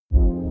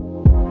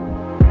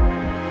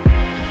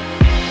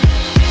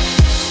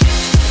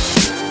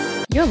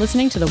You're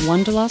listening to the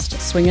Wanderlust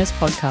Swingers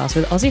podcast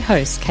with Aussie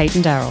hosts Kate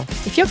and Daryl.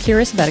 If you're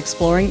curious about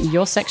exploring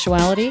your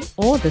sexuality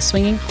or the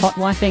swinging,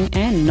 hot-wifing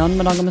and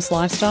non-monogamous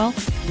lifestyle,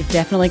 you've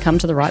definitely come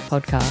to the right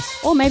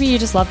podcast. Or maybe you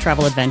just love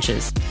travel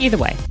adventures. Either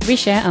way, we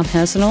share our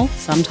personal,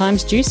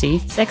 sometimes juicy,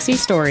 sexy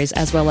stories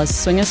as well as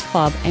swingers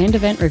club and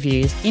event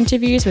reviews,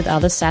 interviews with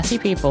other sassy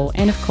people,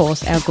 and of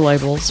course our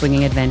global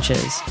swinging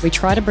adventures. We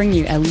try to bring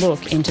you a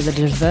look into the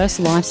diverse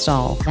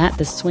lifestyle that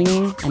the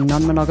swinging and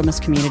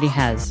non-monogamous community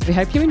has. We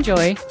hope you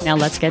enjoy. Now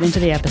let's get into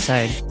the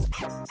episode.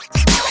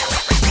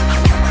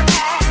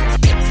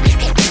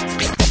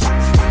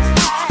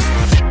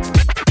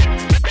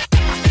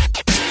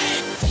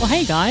 Well,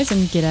 hey guys,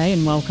 and g'day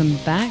and welcome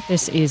back.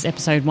 This is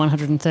episode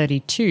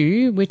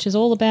 132, which is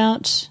all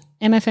about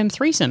MFM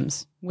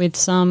threesomes with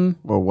some...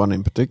 Well, one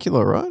in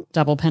particular, right?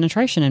 Double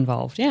penetration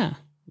involved, yeah.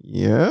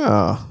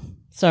 Yeah.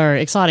 So,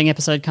 exciting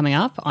episode coming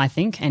up, I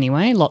think,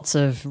 anyway. Lots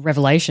of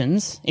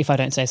revelations, if I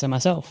don't say so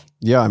myself.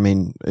 Yeah, I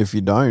mean, if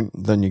you don't,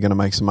 then you're going to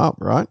make some up,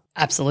 right?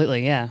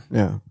 Absolutely, yeah.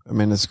 Yeah. I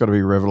mean, it's got to be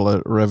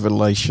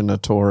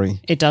revelationatory.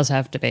 It does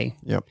have to be.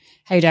 Yep.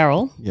 Hey,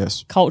 Daryl.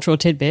 Yes. Cultural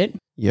tidbit.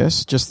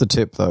 Yes, just the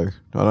tip, though.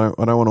 I don't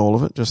want all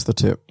of it, just the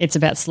tip. It's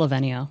about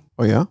Slovenia.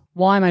 Oh, yeah?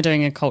 Why am I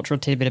doing a cultural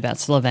tidbit about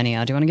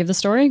Slovenia? Do you want to give the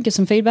story? Give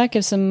some feedback?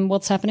 Give some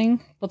what's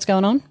happening? What's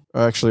going on?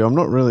 Actually, I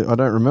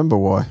don't remember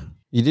why.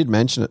 You did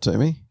mention it to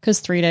me.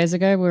 Because 3 days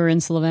ago we were in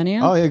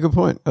Slovenia. Oh, yeah, good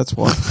point. That's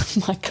why.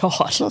 My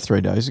God. It's not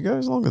 3 days ago.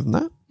 It's longer than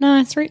that.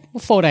 No,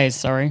 4 days,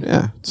 sorry.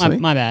 Yeah.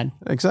 My bad.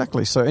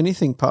 Exactly. So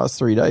anything past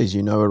 3 days,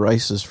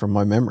 erases from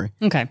my memory.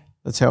 Okay.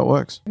 That's how it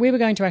works. We were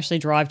going to actually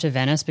drive to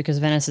Venice because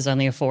Venice is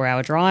only a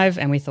 4-hour drive,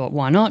 and we thought,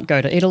 why not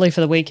go to Italy for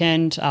the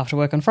weekend after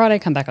work on Friday,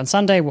 come back on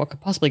Sunday, what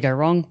could possibly go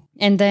wrong?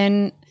 And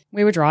then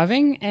we were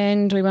driving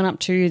and we went up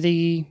to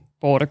the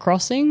border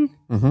crossing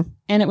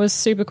and it was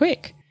super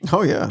quick.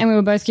 Oh, yeah. And we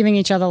were both giving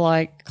each other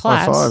like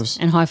claps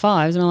high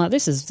fives. And we're like,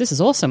 this is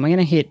awesome. We're going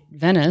to hit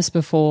Venice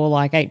before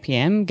like 8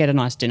 p.m, get a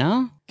nice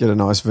dinner. Get a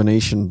nice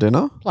Venetian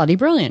dinner. Bloody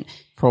brilliant.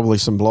 Probably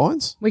some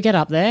blinds. We get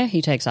up there,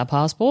 he takes our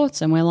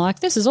passports and we're like,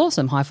 this is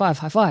awesome. High five,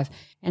 high five.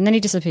 And then he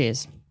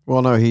disappears.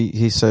 Well, no,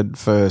 he said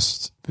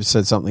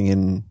something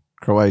in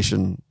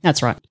Croatian.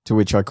 That's right. To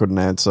which I couldn't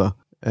answer.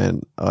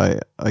 And I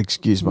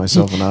excused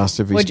myself and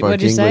asked if he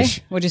spoke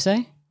English. What'd you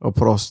say?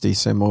 Oprosti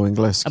samo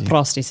engleski.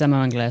 Oprosti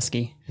samo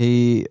engleski.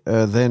 He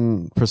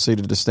then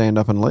proceeded to stand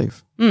up and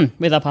leave.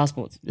 With our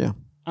passports. Yeah.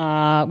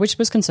 Which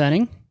was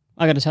concerning,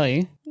 I got to tell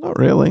you. Not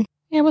really.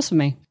 Yeah, it was for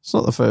me. It's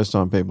not the first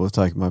time people have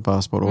taken my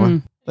passport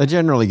away. They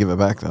generally give it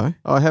back, though.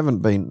 I haven't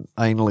been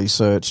anally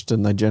searched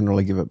and they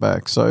generally give it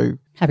back. So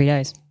happy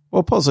days.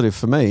 Well, positive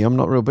for me. I'm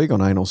not real big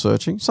on anal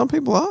searching. Some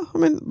people are. I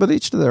mean, but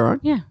each to their own.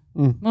 Yeah.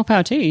 More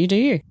power to you. You do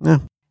you. Yeah.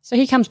 So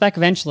he comes back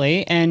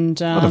eventually and...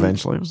 Not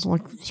eventually. It was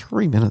like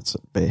 3 minutes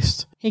at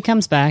best. He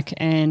comes back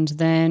and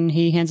then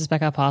he hands us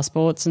back our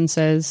passports and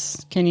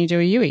says, can you do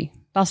a Yui?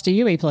 Bust a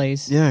Yui,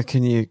 please. Yeah,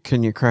 can you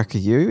crack a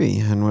Yui?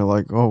 And we're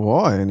like, oh,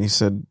 why? And he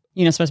said...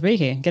 You're not supposed to be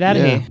here. Get out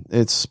of here.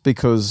 It's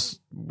because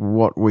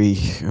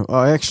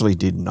I actually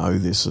did know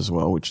this as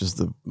well, which is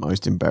the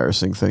most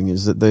embarrassing thing,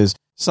 is that there's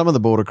some of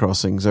the border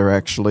crossings are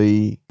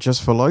actually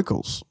just for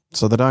locals.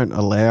 So they don't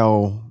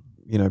allow...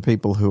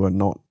 people who are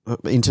not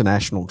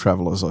international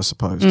travellers, I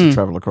suppose, to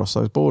travel across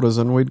those borders,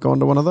 and we'd gone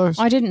to one of those.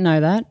 I didn't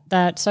know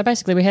that. So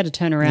basically we had to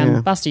turn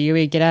around, bust a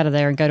Yui, get out of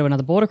there and go to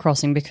another border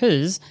crossing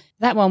because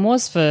that one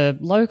was for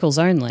locals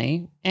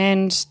only,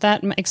 and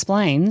that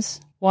explains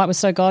why it was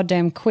so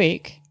goddamn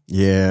quick.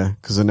 Yeah,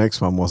 because the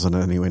next one wasn't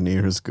anywhere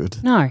near as good.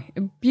 No,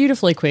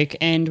 beautifully quick,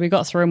 and we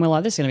got through and we're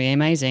like, this is going to be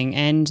amazing,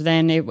 and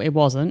then it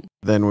wasn't.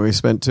 Then we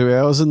spent 2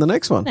 hours in the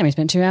next one. Then we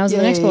spent 2 hours in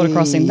the next border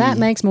crossing. That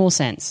makes more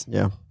sense.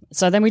 Yeah.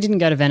 So then we didn't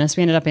go to Venice.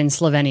 We ended up in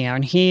Slovenia,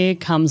 and here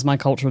comes my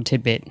cultural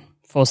tidbit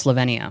for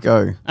Slovenia.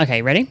 Go.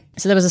 Okay, ready?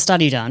 So there was a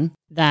study done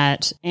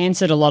that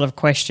answered a lot of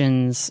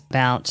questions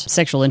about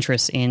sexual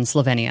interests in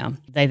Slovenia.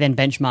 They then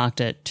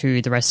benchmarked it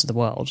to the rest of the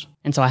world.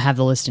 And so I have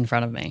the list in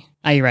front of me.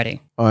 Are you ready?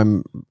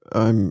 I'm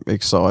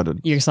excited.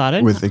 You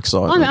excited? With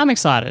excitement. I'm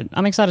excited.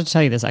 I'm excited to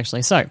tell you this,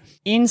 actually. So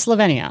in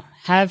Slovenia,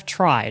 have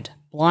tried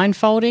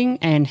blindfolding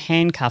and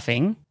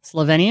handcuffing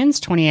Slovenians,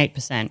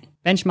 28%.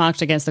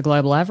 Benchmarked against the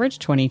global average,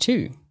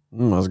 22%.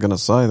 I was going to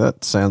say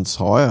that sounds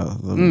higher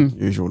than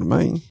usual to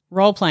me.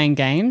 Role-playing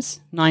games,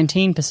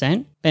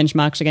 19%.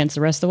 Benchmarked against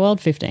the rest of the world,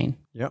 15%.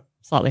 Yep.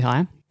 Slightly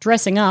higher.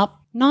 Dressing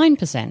up,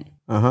 9%.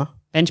 Uh-huh.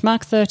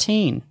 Benchmark,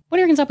 13%. What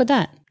do you reckon's up with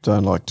that?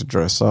 Don't like to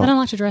dress up. I don't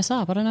like to dress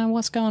up. I don't know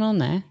what's going on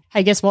there.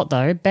 Hey, guess what,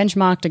 though?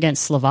 Benchmarked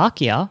against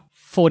Slovakia,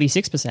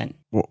 46%.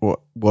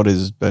 What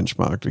is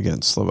benchmarked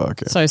against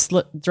Slovakia?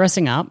 So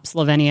dressing up,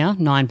 Slovenia,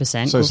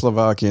 9%. So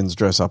Slovakians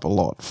dress up a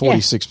lot,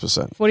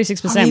 46%.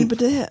 46%. I mean,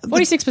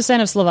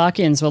 46% of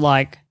Slovakians were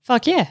like,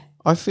 fuck yeah.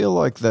 I feel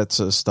like that's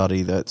a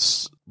study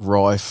that's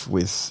rife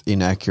with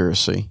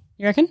inaccuracy.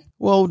 You reckon?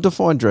 Well,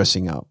 define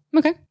dressing up.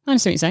 Okay, I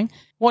understand what you're saying.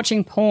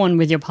 Watching porn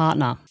with your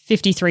partner,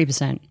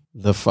 53%.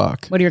 The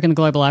fuck? What do you reckon the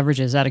global average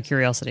is, out of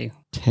curiosity?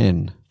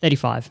 10.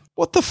 35.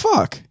 What the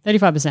fuck?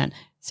 35%.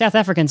 South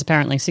Africans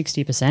apparently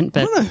 60%. I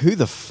But don't know who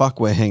the fuck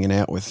we're hanging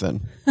out with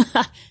then.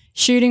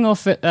 shooting or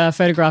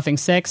photographing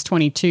sex,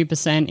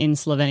 22% in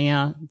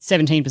Slovenia,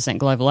 17%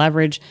 global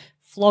average.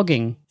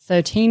 Flogging,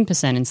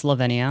 13% in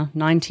Slovenia,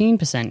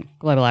 19%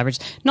 global average.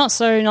 Not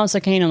so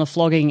keen on the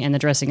flogging and the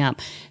dressing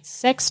up.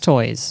 Sex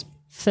toys,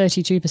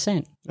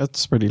 32%.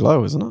 That's pretty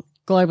low, isn't it?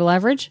 Global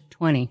average,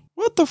 20.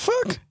 What the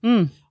fuck?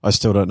 I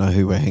still don't know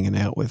who we're hanging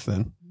out with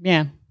then.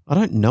 Yeah. I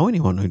don't know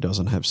anyone who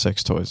doesn't have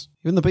sex toys.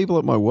 Even the people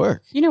at my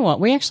work. You know what?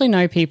 We actually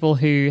know people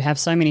who have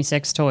so many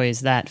sex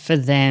toys that for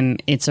them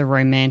it's a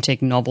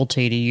romantic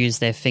novelty to use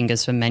their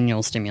fingers for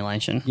manual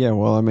stimulation. Yeah,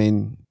 well, I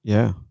mean,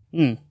 yeah.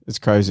 It's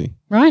crazy.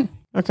 Right?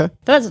 Okay.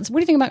 What do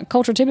you think about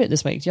Cultural Tidbit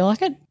this week? Do you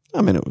like it?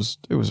 I mean, it was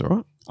all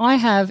right. I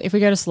have, if we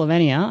go to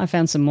Slovenia, I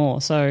found some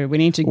more. So we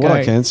need to What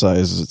I can say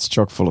is it's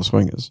chock full of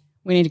swingers.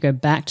 We need to go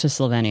back to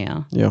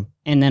Slovenia. Yeah.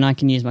 And then I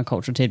can use my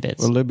Cultural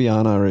Tidbits. Well,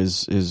 Ljubljana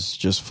is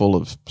just full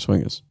of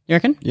swingers. You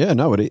reckon? Yeah,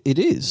 no, it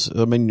is.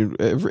 I mean,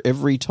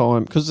 every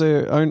time, because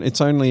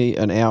it's only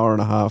an hour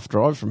and a half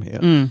drive from here,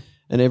 and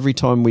every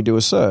time we do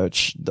a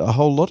search, a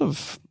whole lot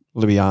of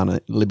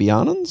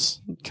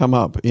Ljubljanans come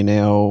up in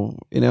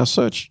our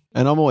search,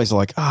 and I'm always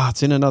like,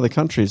 it's in another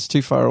country, it's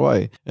too far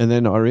away, and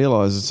then I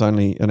realise it's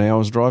only an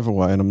hour's drive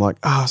away, and I'm like,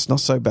 it's not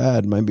so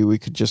bad. Maybe we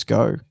could just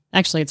go.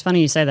 Actually, it's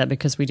funny you say that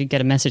because we did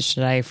get a message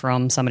today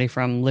from somebody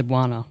from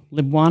Ljubljana.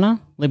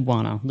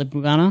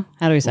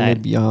 How do we say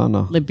it?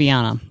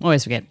 Ljubljana.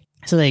 Always forget.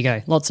 So there you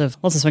go. Lots of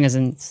swingers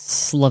in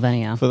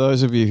Slovenia. For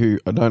those of you who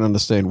don't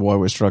understand why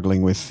we're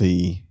struggling with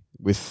the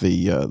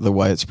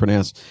way it's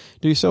pronounced,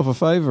 do yourself a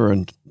favour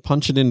and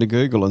punch it into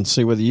Google and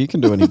see whether you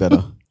can do any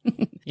better.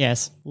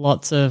 Yes,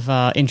 lots of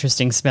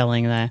interesting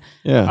spelling there.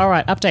 Yeah. All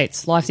right,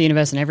 updates. Life, the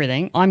universe and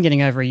everything. I'm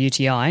getting over a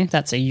UTI.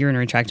 That's a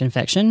urinary tract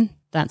infection.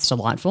 That's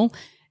delightful.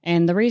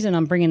 And the reason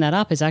I'm bringing that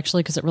up is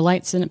actually because it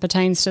relates and it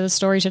pertains to the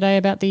story today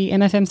about the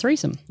MFM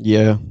threesome.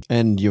 Yeah,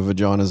 and your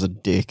vagina's a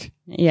dick.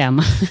 Yeah.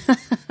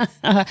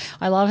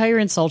 I love how you're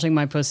insulting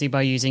my pussy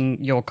by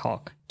using your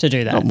cock to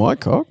do that. Not my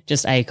cock.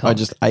 Just a cock.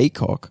 Just a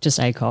cock.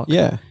 Just a cock.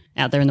 Yeah.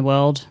 Out there in the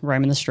world,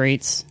 roaming the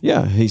streets.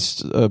 Yeah,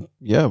 he's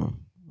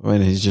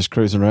he's just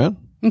cruising around.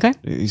 Okay.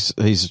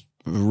 He's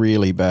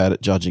really bad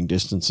at judging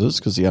distances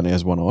because he only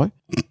has one eye.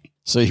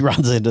 So he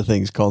runs into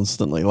things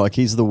constantly. Like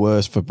he's the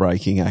worst for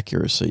braking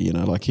accuracy,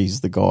 like he's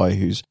the guy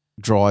who's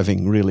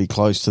driving really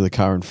close to the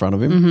car in front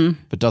of him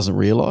but doesn't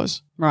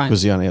realise. Right.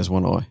 Because he only has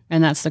one eye.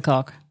 And that's the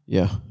cock.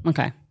 Yeah.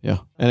 Okay. Yeah.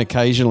 And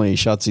occasionally he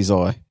shuts his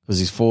eye because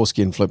his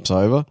foreskin flips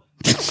over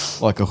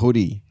like a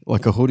hoodie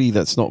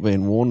that's not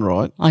being worn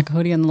right. Like a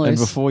hoodie on the loose. And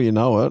before you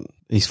know it,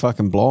 he's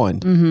fucking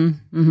blind. And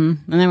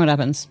then what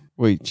happens?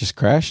 Well, he just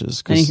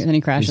crashes. Then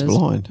he crashes. He's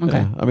blind. Okay.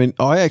 Yeah. I mean,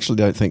 I actually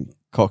don't think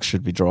cocks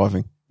should be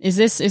driving. Is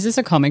this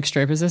a comic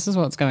strip? Is this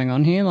what's going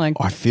on here? Like,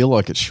 I feel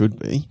like it should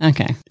be.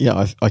 Okay.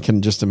 Yeah, I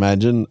can just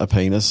imagine a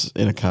penis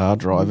in a car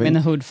driving. And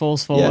the hood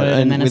falls forward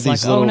and then it's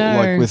like, little, oh no.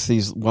 Like with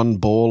these one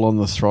ball on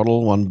the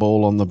throttle, one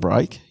ball on the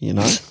brake,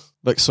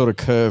 but sort of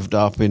curved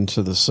up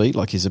into the seat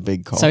like he's a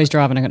big cock. So he's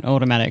driving an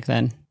automatic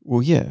then?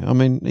 Well, yeah. I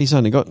mean, he's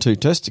only got 2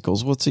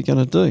 testicles. What's he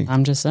going to do?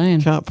 I'm just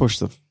saying. Can't push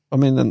then,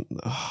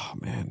 oh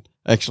man.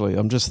 Actually,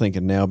 I'm just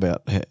thinking now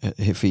about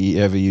if he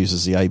ever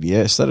uses the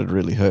ABS, that'd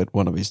really hurt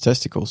one of his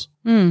testicles.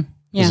 Yeah.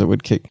 Because it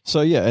would kick.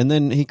 So, yeah, and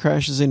then he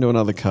crashes into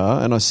another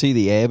car, and I see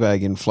the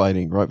airbag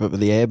inflating, right? But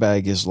the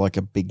airbag is like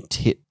a big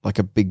tit, like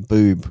a big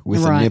boob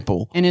with a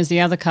nipple. And is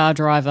the other car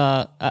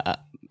driver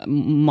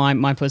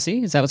my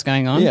pussy? Is that what's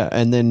going on? Yeah,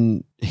 and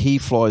then he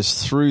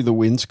flies through the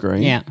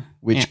windscreen,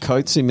 which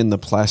coats him in the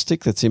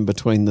plastic that's in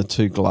between the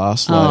 2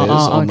 glass layers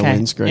on the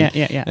windscreen.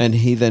 Yeah. And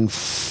he then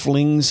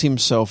flings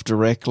himself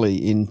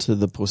directly into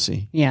the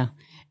pussy. Yeah.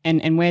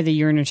 And where the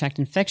urinary tract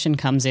infection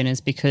comes in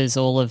is because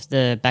all of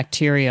the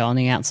bacteria on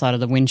the outside of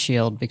the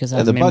windshield because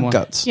the bug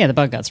guts. Yeah, the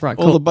bug guts, right.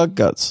 All cool. the bug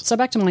guts. So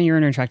back to my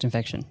urinary tract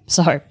infection.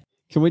 So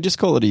can we just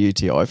call it a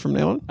UTI from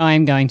now on? I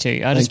am going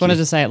to. I just wanted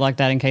to say it like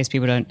that in case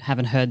people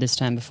haven't heard this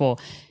term before.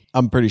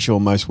 I'm pretty sure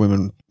most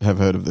women have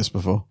heard of this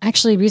before.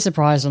 Actually, be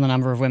surprised on the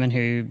number of women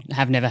who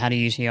have never had a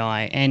UTI.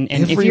 And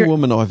every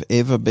woman I've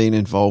ever been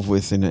involved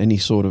with in any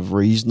sort of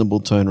reasonable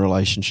turn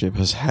relationship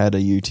has had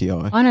a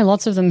UTI. I know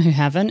lots of them who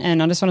haven't,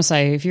 and I just want to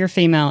say, if you're a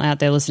female out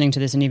there listening to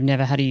this and you've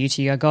never had a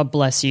UTI, God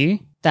bless you.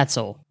 That's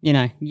all.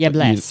 You're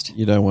blessed.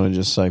 You don't want to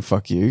just say,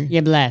 fuck you.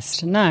 You're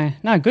blessed. No,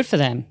 good for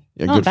them.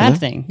 Yeah, not a bad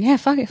thing. Yeah,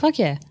 fuck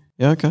yeah.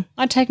 Yeah, okay.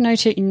 I'd take no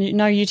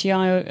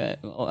UTI.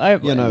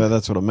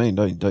 That's what I mean.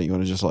 Don't you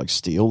want to just like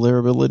steal their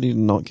ability to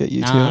not get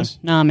UTIs?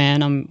 Nah,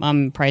 man,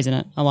 I'm praising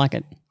it. I like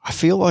it. I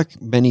feel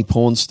like many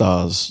porn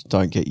stars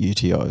don't get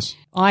UTIs.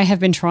 I have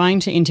been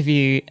trying to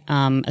interview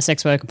a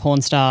sex worker,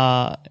 porn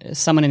star,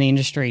 someone in the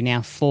industry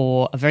now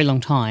for a very long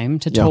time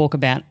to talk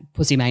about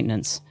pussy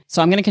maintenance.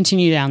 So I'm going to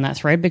continue down that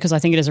thread because I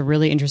think it is a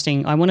really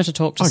interesting. I wanted to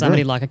talk to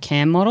somebody like a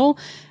cam model,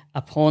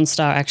 a porn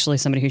star, actually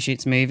somebody who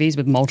shoots movies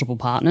with multiple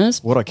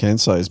partners. What I can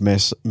say is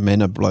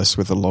men are blessed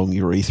with a long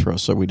urethra,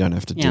 so we don't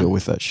have to deal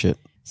with that shit.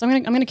 So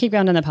I'm gonna keep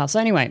going down that path. So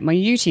anyway, my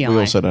UTI. We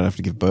also don't have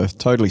to give birth.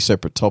 Totally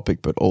separate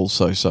topic, but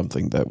also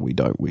something that we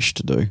don't wish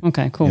to do.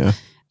 Okay, cool. Yeah.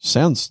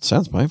 Sounds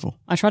painful.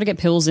 I tried to get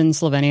pills in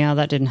Slovenia.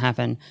 That didn't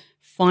happen.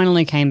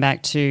 Finally came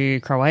back to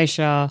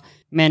Croatia.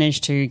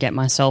 Managed to get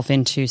myself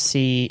in to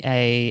see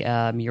a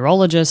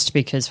urologist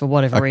because for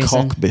whatever reason.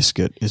 A cock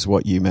biscuit is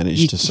what you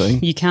managed to see.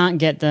 You can't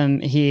get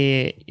them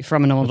here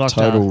from a normal doctor.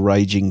 Total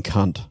raging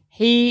cunt.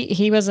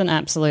 He was an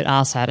absolute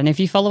arsehat. And if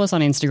you follow us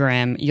on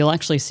Instagram, you'll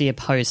actually see a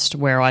post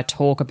where I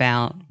talk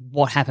about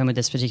what happened with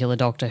this particular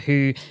doctor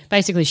who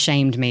basically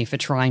shamed me for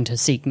trying to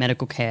seek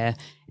medical care.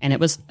 And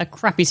it was a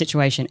crappy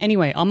situation.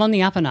 Anyway, I'm on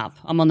the up and up.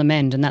 I'm on the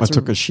mend. And that's I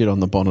took a shit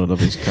on the bonnet of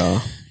his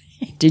car.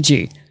 Did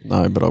you?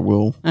 No, but I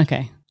will.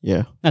 Okay.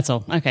 Yeah. That's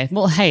all. Okay.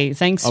 Well, hey,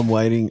 thanks. I'm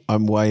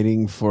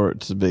waiting for it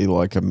to be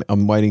like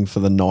I'm waiting for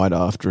the night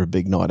after a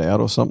big night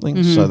out or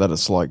something so that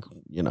it's like,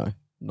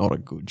 not a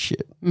good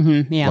shit.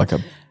 Mm-hmm, yeah. Like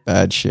a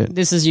bad shit.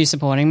 This is you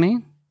supporting me?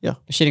 Yeah.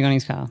 For shitting on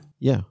his car?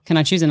 Yeah. Can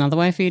I choose another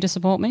way for you to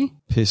support me?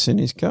 Piss in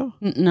his car?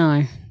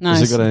 No.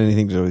 Has it got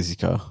anything to do with his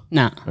car?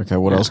 No. Okay,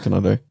 what else can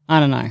I do? I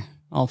don't know.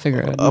 I'll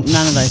figure it out.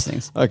 None of those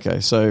things.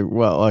 Okay, so,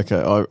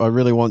 I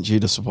really want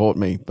you to support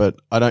me, but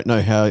I don't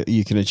know how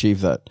you can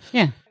achieve that.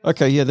 Yeah.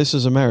 Okay, yeah, this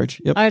is a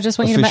marriage. Yep. I just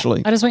want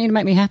officially. you to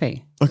make me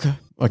happy. Okay,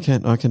 I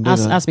can do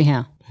that. Ask me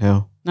how.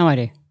 How? No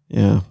idea.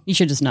 Yeah. You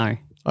should just know.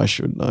 I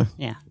should know.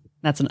 Yeah.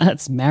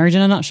 That's marriage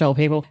in a nutshell,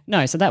 people.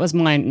 No, so that was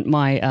my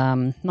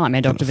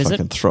nightmare doctor visit.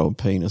 Fucking throw a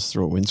penis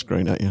through a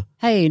windscreen at you.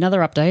 Hey,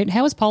 another update.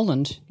 How was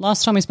Poland?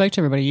 Last time we spoke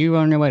to everybody, you were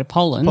on your way to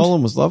Poland.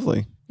 Poland was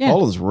lovely. Yeah.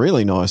 Poland's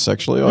really nice,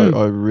 actually.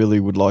 I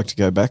really would like to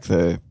go back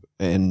there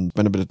and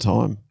spend a bit of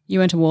time. You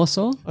went to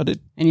Warsaw? I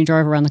did. And you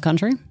drove around the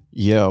country?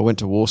 Yeah, I went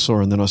to Warsaw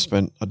and then I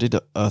did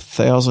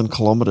 1,000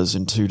 kilometres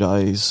in 2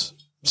 days.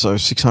 So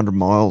 600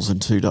 miles in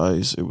 2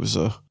 days. It was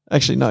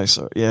actually no,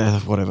 so yeah,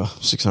 whatever.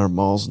 600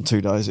 miles in 2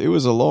 days. It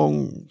was a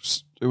long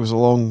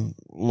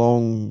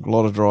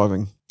lot of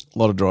driving.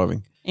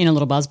 In a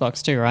little buzz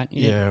box too, right?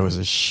 Yeah, it was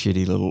a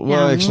shitty little.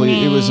 Well,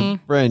 actually, it was a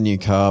brand new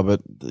car, but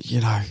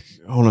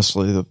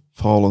honestly, the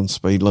Poland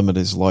speed limit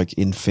is like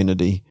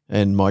infinity,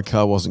 and my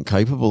car wasn't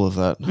capable of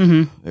that.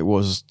 Mm-hmm. It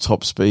was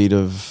top speed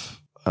of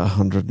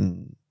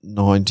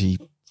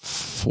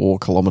 194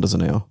 kilometres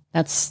an hour.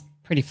 That's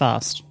pretty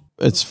fast.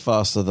 It's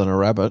faster than a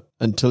rabbit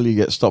until you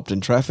get stopped in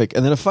traffic,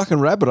 and then a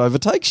fucking rabbit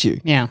overtakes you.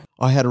 Yeah.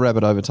 I had a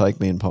rabbit overtake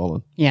me in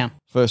Poland. Yeah.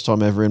 First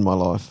time ever in my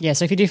life. Yeah,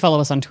 so if you do follow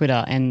us on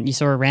Twitter and you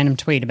saw a random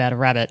tweet about a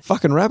rabbit.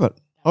 Fucking rabbit.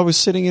 I was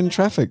sitting in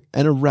traffic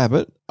and a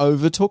rabbit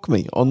overtook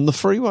me on the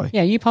freeway.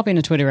 Yeah, you pop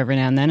into Twitter every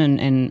now and then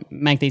and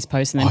make these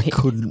posts. And then I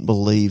couldn't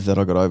believe that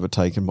I got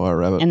overtaken by a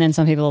rabbit. And then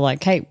some people are like,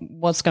 Kate,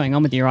 what's going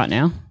on with you right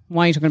now?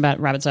 Why are you talking about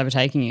rabbits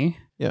overtaking you?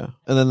 Yeah.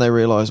 And then they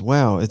realise,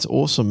 wow, it's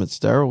awesome. It's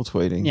Daryl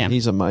tweeting. Yeah.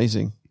 He's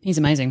amazing. He's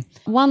amazing.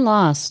 One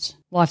last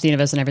Life, the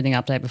Universe and Everything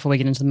update before we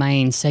get into the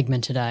main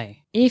segment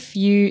today. If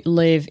you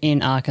live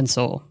in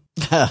Arkansas,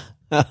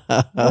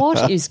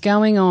 what is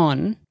going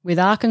on with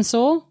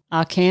Arkansas?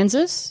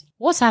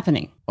 What's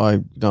happening? I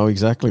know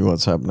exactly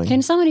what's happening.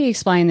 Can somebody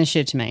explain this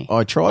shit to me?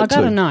 I tried to. I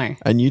got to know.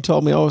 And you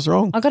told me I was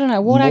wrong. I got to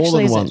know. What More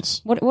actually than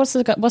is once. it? What's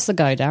the go,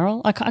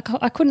 Daryl?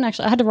 I couldn't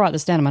actually. I had to write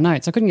this down in my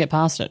notes. I couldn't get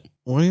past it.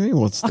 What do you mean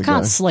what's the go? I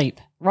can't sleep,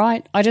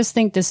 right? I just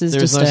think this is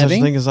disturbing. There is no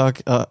such thing as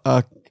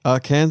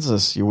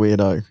Arkansas, you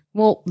weirdo.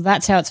 Well,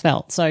 that's how it's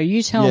spelled. So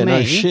you tell me. Yeah,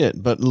 no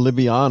shit, but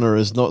Libiana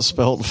is not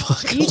spelled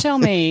fucking. You tell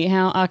me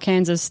how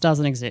Arkansas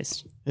doesn't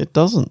exist. It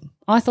doesn't.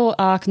 I thought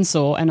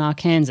Arkansas and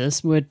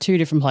Arkansas were two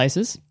different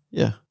places.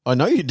 Yeah, I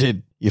know you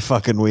did, you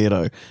fucking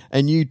weirdo.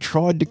 And you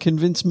tried to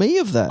convince me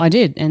of that. I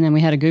did, and then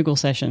we had a Google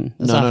session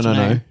this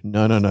afternoon.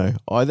 No.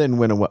 I then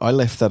went away. I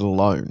left that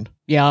alone.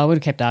 Yeah, I would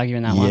have kept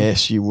arguing that one.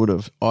 Yes, you would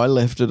have. I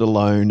left it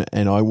alone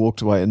and I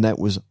walked away, and that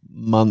was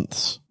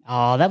months.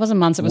 Oh, that wasn't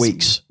months. It was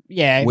weeks.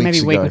 Yeah, weeks maybe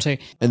a week ago. or two.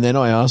 And then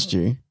I asked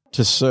you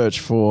to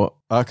search for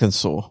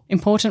Arkansas.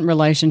 Important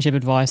relationship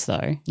advice,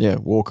 though. Yeah,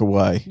 walk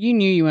away. You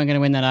knew you weren't going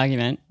to win that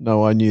argument.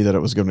 No, I knew that it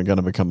was going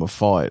to become a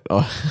fight. I knew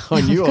I was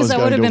going to... Because I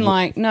would have been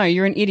like, no,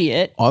 you're an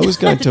idiot. I was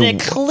going to... They're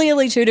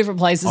clearly two different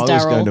places, Daryl. I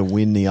was going to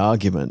win the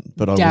argument,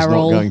 but I was not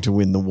going to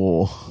win the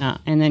war. No,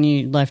 and then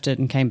you left it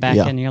and came back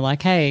and you're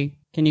like, hey,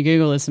 can you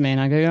Google this to me? And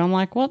I Google, I'm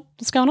like,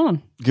 what's going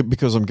on?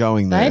 Because I'm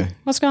going there. Babe,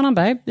 what's going on,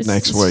 babe?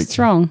 Next week. It's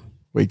wrong.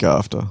 Week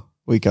after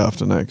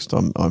next,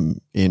 I'm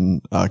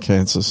in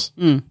Arkansas.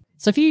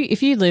 So if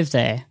you live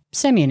there,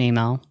 send me an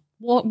email.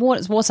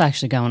 What's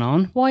actually going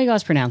on? Why are you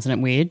guys pronouncing it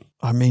weird?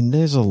 I mean,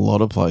 there's a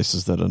lot of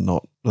places that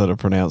are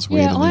pronounced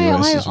weird in the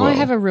US as well. I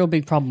have a real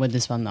big problem with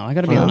this one, though. I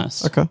got to be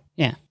honest. Okay.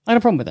 Yeah, I got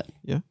a problem with it.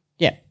 Yeah.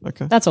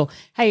 Okay. That's all.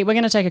 Hey, we're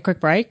going to take a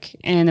quick break,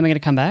 and then we're going to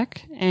come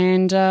back,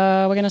 and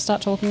we're going to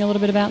start talking a little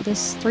bit about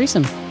this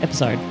threesome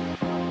episode.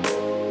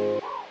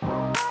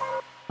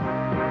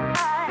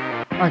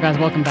 All right, guys,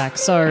 welcome back.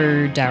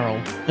 So, Daryl,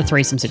 the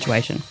threesome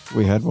situation.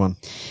 We had one.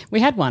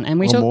 And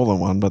we took took more than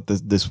one, but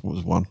this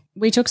was one.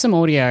 We took some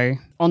audio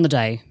on the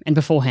day and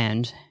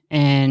beforehand,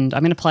 and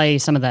I'm going to play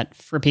some of that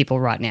for people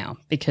right now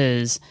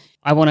because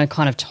I want to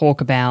kind of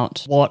talk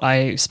about what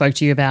I spoke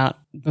to you about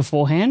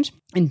beforehand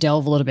and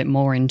delve a little bit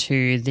more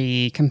into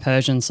the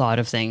compersion side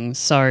of things.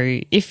 So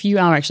if you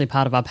are actually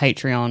part of our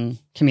Patreon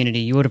community,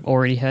 you would have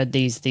already heard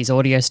these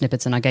audio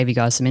snippets, and I gave you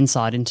guys some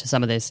insight into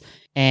some of this.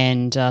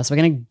 And so we're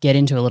going to get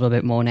into a little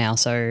bit more now.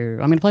 So I'm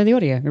going to play the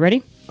audio. You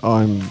ready?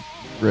 I'm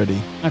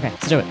ready. Okay,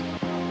 let's do it.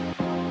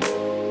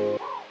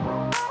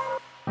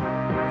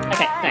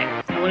 Okay,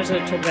 thanks. I wanted to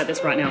talk about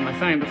this right now on my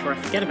phone before I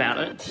forget about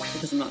it,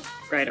 because I'm not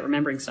great at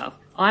remembering stuff.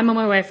 I'm on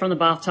my way from the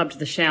bathtub to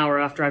the shower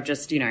after I've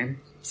just,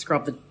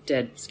 scrub the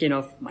dead skin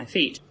off my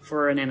feet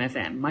for an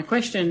MFM. My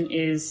question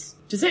is,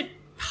 does it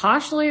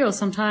partially or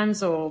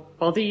sometimes or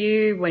bother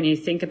you when you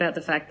think about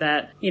the fact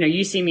that,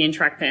 you see me in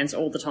track pants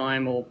all the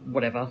time or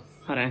whatever?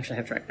 I don't actually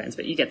have track pants,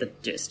 but you get the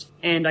gist.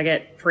 And I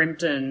get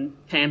primped and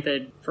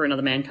pampered for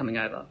another man coming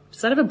over.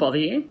 Does that ever bother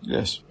you?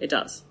 Yes. It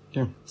does?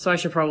 Yeah. So I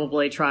should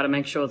probably try to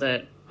make sure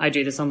that I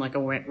do this on like a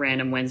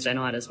random Wednesday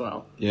night as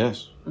well.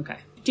 Yes. Okay.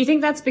 Do you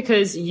think that's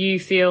because you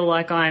feel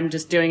like I'm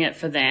just doing it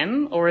for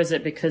them, or is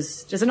it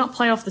because, does it not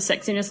play off the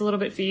sexiness a little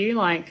bit for you?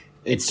 Like,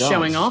 it's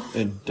showing off?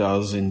 It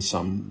does in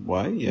some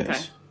way, yes.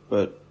 Okay.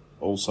 But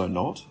also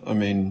not. I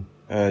mean,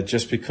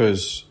 just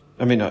because,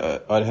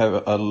 I'd have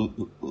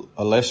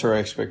a lesser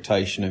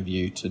expectation of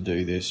you to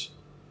do this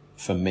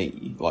for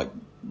me, like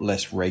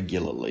less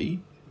regularly.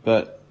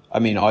 But,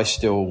 I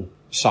still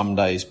some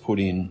days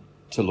put in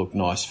to look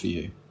nice for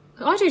you.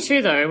 I do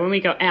too, though, when we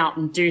go out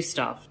and do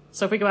stuff.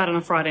 So if we go out on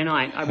a Friday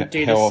night, I would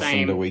do the same. How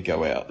often do we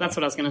go out? That's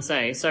what I was going to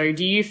say. So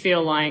do you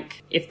feel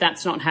like if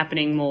that's not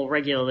happening more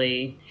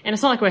regularly, and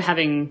it's not like we're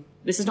having,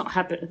 this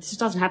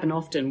doesn't happen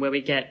often where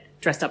we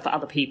get dressed up for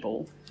other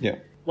people. Yeah.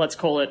 Let's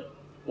call it,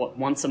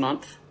 once a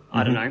month? Mm-hmm.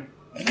 I don't know.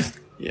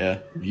 Yeah,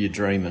 you're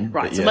dreaming.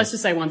 Right, so let's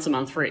just say once a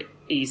month for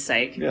ease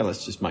sake. Yeah,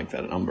 let's just make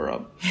that number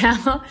up.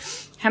 How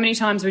many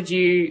times would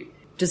you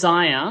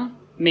desire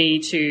me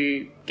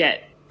to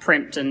get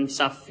primped and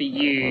stuff for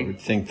you? I would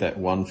think that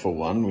 1 for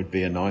 1 would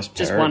be a nice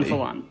parody. Just 1 for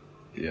 1.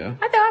 Yeah.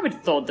 I would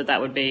have thought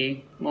that would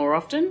be more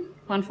often.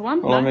 1 for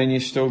 1. Well, no?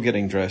 You're still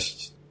getting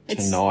dressed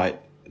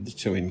tonight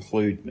to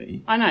include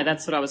me. I know,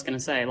 that's what I was going to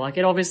say. Like,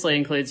 it obviously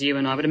includes you,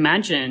 and I would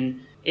imagine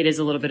it is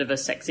a little bit of a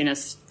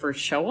sexiness for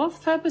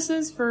show-off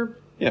purposes for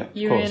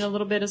you in a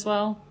little bit as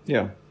well.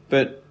 Yeah.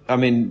 But,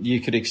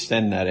 you could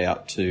extend that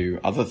out to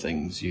other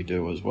things you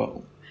do as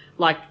well.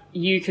 Like,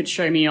 you could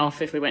show me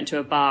off if we went to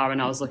a bar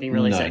and I was looking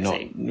really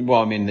sexy.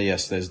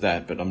 Yes, there's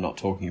that, but I'm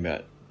talking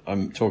about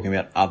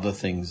other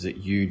things that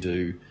you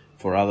do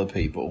for other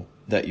people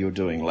that you're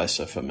doing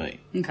lesser for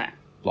me. Okay.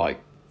 Like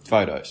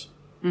photos.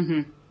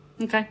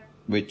 Mm-hmm. Okay.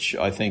 Which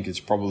I think it's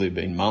probably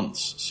been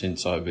months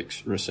since I've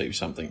received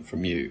something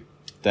from you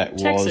that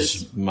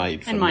Texas was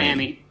made for me. And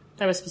Miami.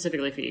 That was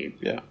specifically for you.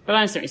 Yeah. But I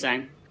understand what you're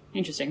saying.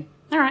 Interesting.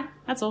 All right,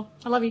 that's all.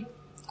 I love you.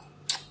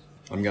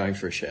 I'm going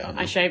for a shower now.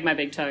 I shaved my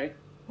big toe.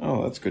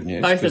 Oh, that's good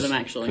news. Both of them,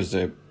 actually. Because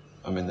they're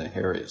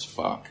hairy as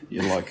fuck.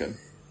 You're like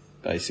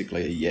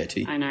basically a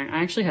yeti. I know.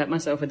 I actually hurt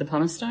myself with the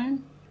pumice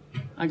stone.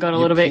 I got a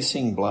little bit...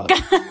 pissing blood.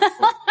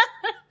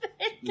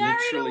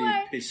 Literally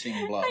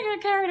pissing blood. I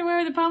got carried away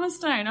with the pumice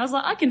stone. I was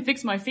like, I can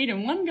fix my feet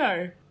in one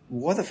go.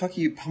 Why the fuck are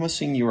you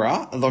pumicing your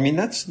ass?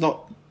 That's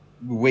not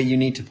where you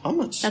need to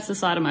pumice. That's the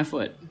side of my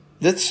foot.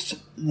 That's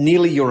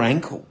nearly your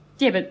ankle.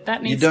 Yeah, but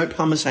that needs... You don't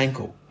pumice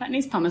ankle. That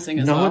needs pumicing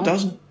as well. No, it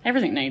doesn't.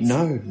 Everything needs.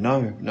 No.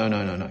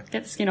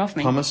 Get the skin off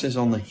me. Pumice is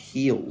on the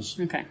heels.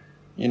 Okay.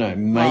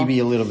 Maybe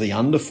a little of the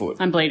underfoot.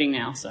 I'm bleeding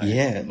now, so...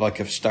 Yeah,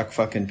 like a stuck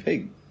fucking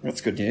pig.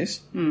 That's good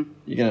news. Mm.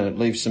 You're going to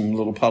leave some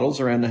little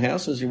puddles around the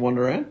house as you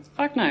wander around?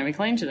 Fuck no, we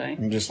cleaned today.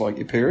 And just like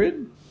your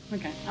period?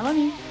 Okay, I love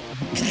you.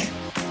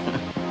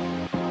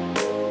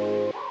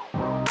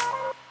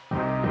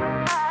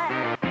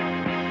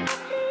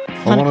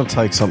 I want to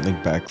take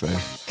something back there.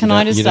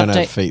 You don't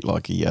have feet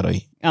like a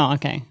yeti. Oh,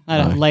 okay. I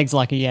don't have legs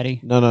like a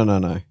yeti. No.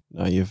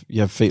 No, you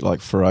have feet like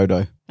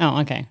Frodo.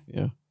 Oh, okay.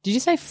 Yeah. Did you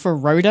say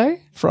Frodo?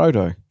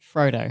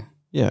 Frodo.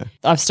 Yeah.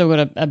 I've still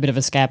got a bit of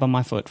a scab on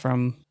my foot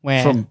from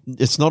where...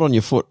 It's not on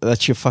your foot.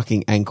 That's your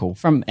fucking ankle.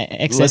 From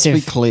excessive...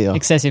 Let's be clear.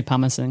 Excessive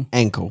pumicing.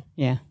 Ankle.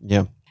 Yeah.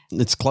 Yeah.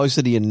 It's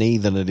closer to your knee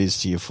than it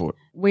is to your foot.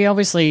 We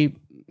obviously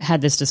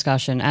had this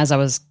discussion as I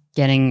was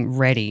getting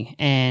ready,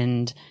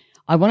 and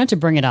I wanted to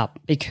bring it up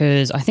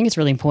because I think it's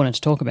really important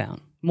to talk about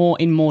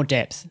in more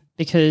depth,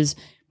 because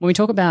when we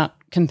talk about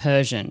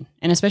compersion,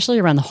 and especially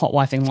around the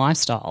hotwifing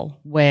lifestyle,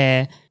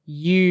 where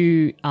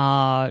you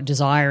are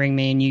desiring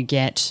me and you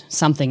get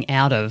something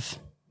out of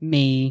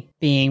me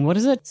being,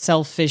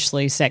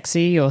 selfishly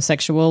sexy or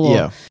sexual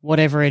or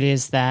whatever it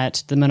is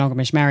that the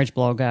Monogamous Marriage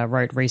blog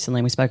wrote recently,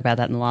 and we spoke about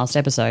that in the last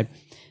episode.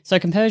 So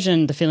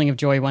compersion, the feeling of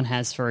joy one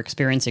has for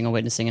experiencing or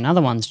witnessing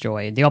another one's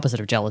joy, the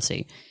opposite of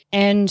jealousy.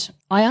 And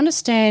I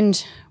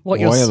understand what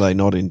Why are they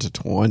not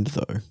intertwined,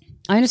 though?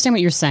 I understand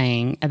what you're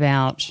saying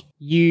about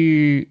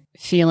you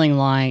feeling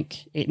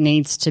like it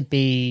needs to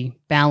be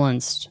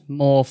balanced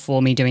more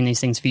for me doing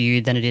these things for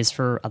you than it is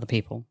for other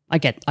people. I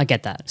get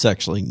that. It's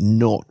actually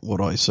not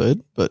what I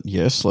said, but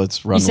yes,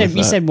 let's run with that.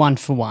 You said 1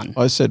 for 1.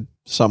 I said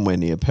somewhere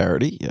near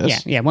parity,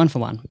 yes. Yeah, 1 for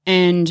 1.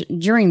 And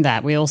during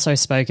that, we also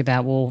spoke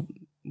about, well,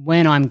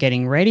 when I'm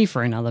getting ready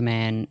for another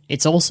man,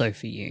 it's also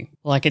for you.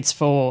 Like, it's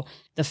for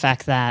the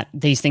fact that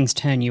these things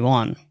turn you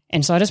on.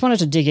 And so I just wanted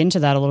to dig into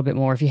that a little bit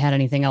more if you had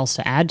anything else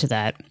to add to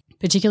that,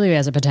 particularly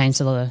as it pertains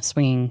to the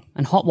swinging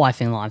and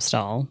hotwifing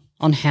lifestyle,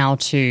 on how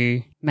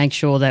to make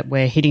sure that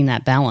we're hitting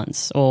that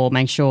balance, or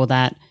make sure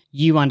that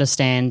you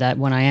understand that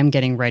when I am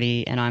getting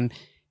ready and I'm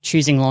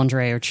choosing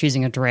lingerie or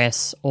choosing a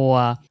dress,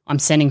 or I'm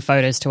sending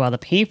photos to other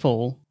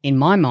people, in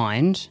my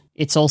mind,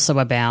 it's also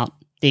about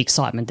the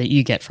excitement that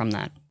you get from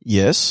that.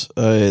 Yes,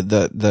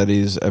 that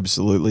is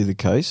absolutely the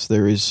case.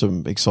 There is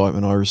some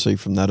excitement I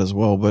receive from that as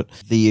well, but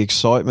the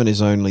excitement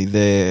is only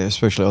there,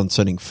 especially on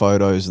sending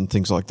photos and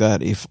things like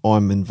that, if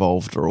I'm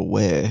involved or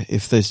aware.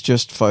 If there's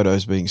just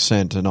photos being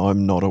sent and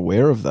I'm not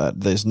aware of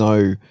that,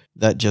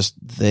 that just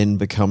then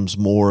becomes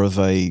more of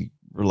a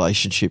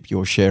relationship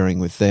you're sharing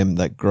with them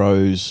that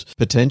grows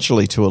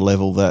potentially to a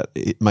level that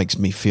it makes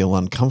me feel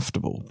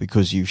uncomfortable,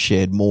 because you've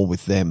shared more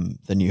with them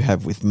than you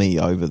have with me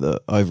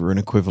over an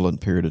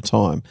equivalent period of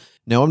time.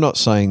 Now, I'm not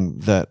saying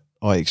that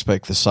I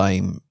expect the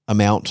same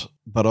amount,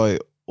 but I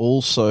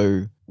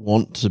also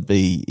want to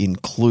be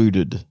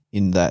included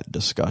in that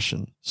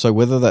discussion. So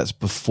whether that's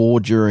before,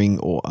 during,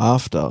 or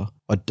after,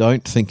 I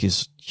don't think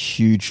is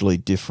hugely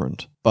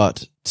different.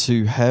 But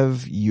to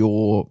have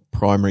your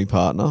primary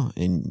partner,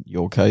 in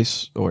your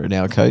case, or in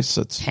our case,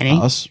 that's Penny.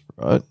 us,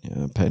 right?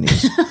 Yeah,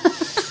 Penny's.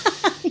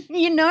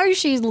 You know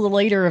she's the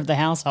leader of the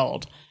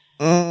household.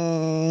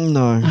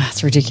 No.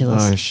 That's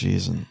ridiculous. No, she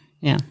isn't.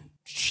 Yeah.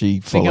 She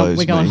follows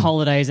we go on me.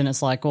 holidays and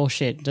it's like, oh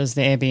shit, does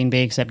the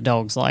Airbnb accept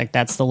dogs? Like,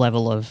 that's the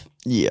level of...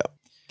 Yeah.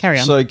 Carry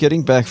on. So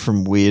getting back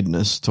from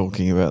weirdness,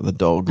 talking about the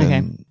dog, Okay.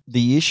 and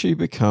the issue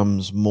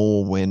becomes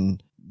more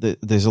when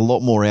there's a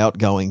lot more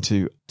outgoing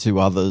to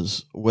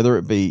others, whether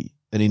it be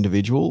an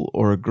individual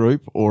or a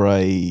group or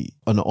an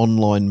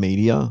online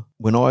media.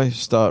 When I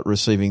start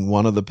receiving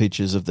one of the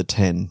pictures of the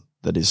 10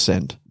 that is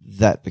sent,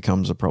 that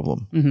becomes a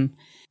problem. Mm-hmm.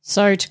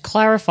 So to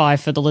clarify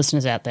for the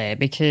listeners out there,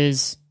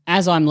 because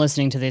as I'm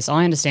listening to this,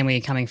 I understand where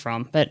you're coming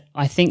from, but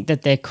I think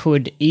that there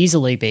could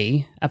easily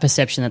be a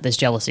perception that there's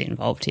jealousy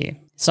involved here.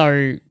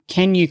 So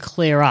can you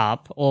clear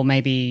up, or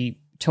maybe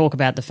talk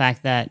about the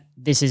fact that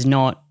this is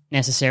not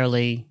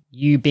necessarily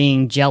you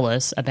being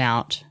jealous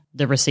about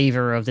the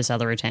receiver of this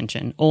other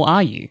attention, or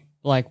are you?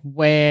 Like,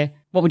 what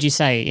would you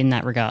say in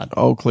that regard?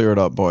 I'll clear it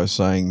up by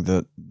saying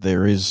that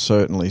there is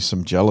certainly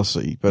some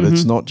jealousy, but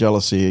it's not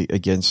jealousy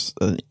against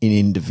an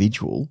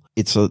individual.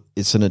 It's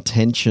an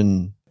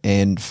attention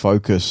and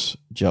focus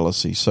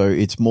jealousy. So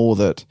it's more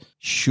that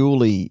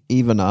surely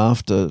even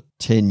after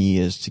 10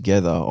 years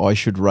together, I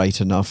should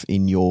rate enough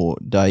in your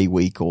day,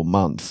 week, or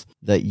month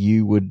that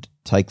you would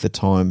take the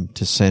time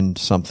to send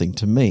something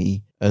to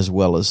me as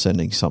well as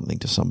sending something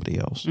to somebody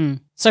else.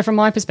 So from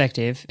my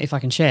perspective, if I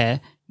can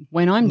share,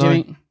 when I'm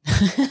doing...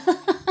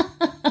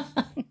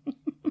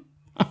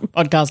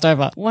 Podcast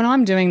over. When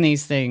I'm doing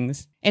these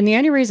things, and the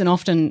only reason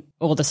often,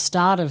 or the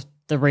start of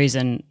the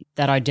reason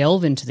that I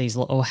delve into these,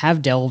 or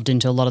have delved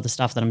into a lot of the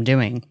stuff that I'm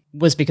doing,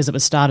 was because it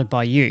was started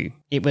by you.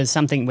 It was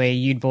something where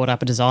you'd brought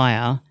up a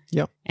desire,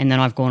 and then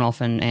I've gone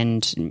off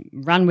and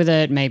run with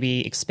it,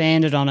 maybe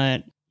expanded on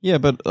it. Yeah,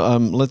 but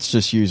let's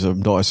just use a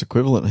nice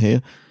equivalent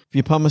here. If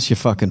you pumice your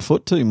fucking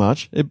foot too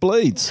much, it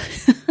bleeds.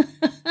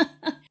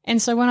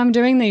 And so when I'm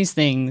doing these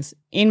things,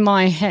 in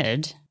my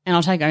head, and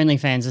I'll take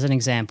OnlyFans as an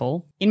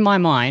example, in my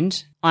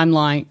mind, I'm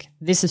like,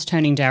 this is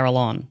turning Daryl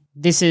on.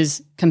 This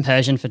is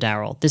compersion for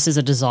Daryl. This is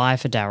a desire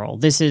for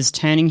Daryl. This is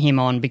turning him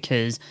on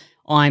because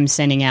I'm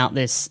sending out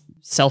this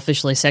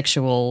selfishly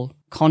sexual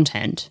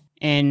content.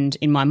 And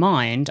in my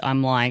mind,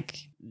 I'm like,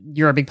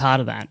 you're a big part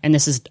of that. And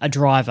this is a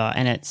driver,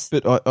 and it's...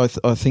 But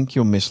I think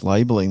you're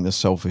mislabeling the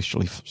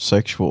selfishly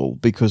sexual,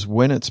 because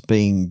when it's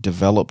being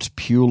developed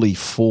purely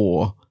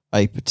for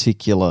a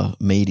particular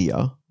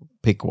media,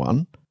 pick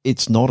one,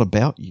 it's not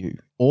about you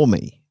or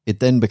me.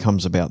 It then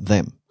becomes about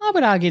them. I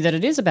would argue that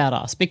it is about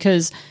us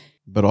because...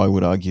 But I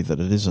would argue that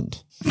it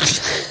isn't.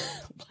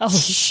 Oh,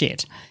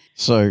 shit.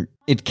 So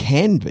it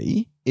can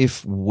be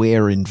if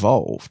we're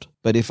involved,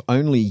 but if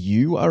only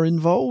you are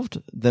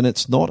involved, then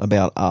it's not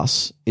about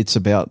us, it's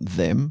about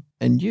them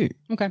and you.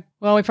 Okay.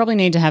 Well, we probably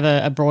need to have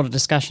a broader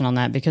discussion on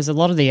that, because a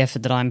lot of the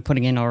effort that I'm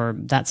putting in, or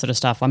that sort of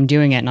stuff, I'm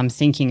doing it and I'm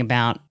thinking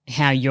about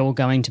how you're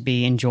going to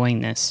be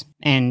enjoying this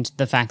and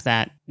the fact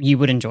that you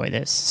would enjoy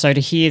this. So to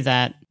hear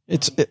that...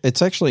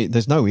 It's actually,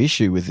 there's no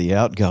issue with the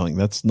outgoing.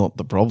 That's not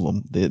the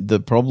problem. The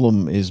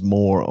problem is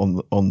more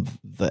on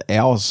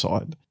our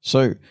side.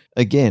 So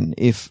again,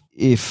 if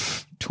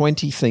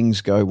 20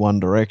 things go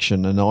one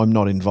direction and I'm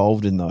not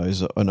involved in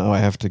those, and I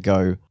have to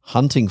go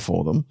hunting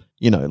for them,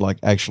 like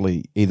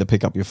actually either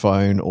pick up your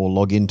phone or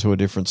log into a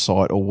different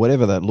site or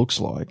whatever that looks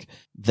like,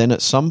 then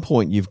at some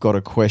point you've got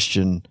to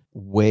question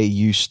where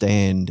you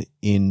stand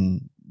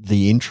in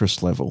the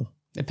interest level.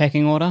 The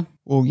pecking order?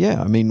 Well,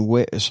 yeah. I mean,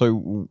 where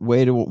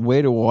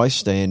do I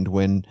stand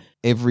when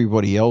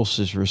everybody else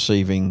is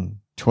receiving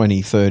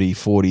 20, 30,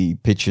 40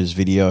 pictures,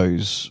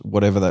 videos,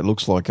 whatever that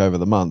looks like over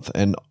the month,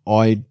 and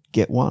I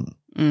get one.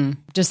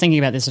 Just thinking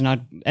about this, and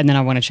then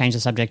I want to change the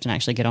subject and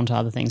actually get onto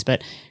other things.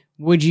 But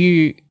would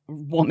you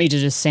want me to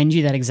just send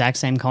you that exact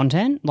same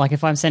content? Like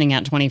if I'm sending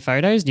out 20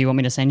 photos, do you want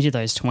me to send you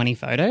those 20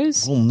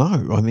 photos? Well,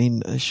 no. I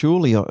mean,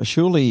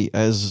 surely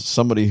as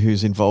somebody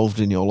who's involved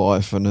in your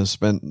life and has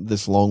spent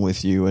this long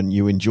with you, and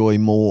you enjoy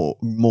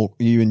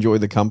you enjoy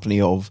the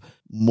company of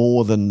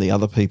more than the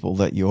other people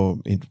that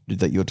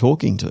you're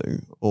talking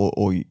to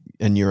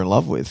and you're in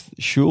love with,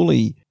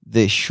 surely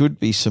there should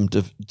be some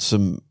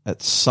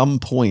at some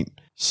point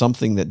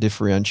something that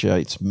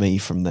differentiates me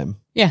from them.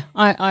 Yeah,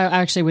 I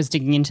actually was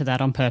digging into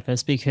that on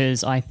purpose,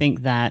 because I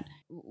think that,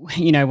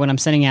 when I'm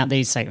sending out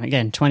these, say,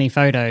 again, 20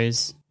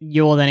 photos,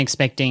 you're then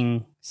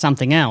expecting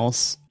something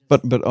else.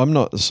 But I'm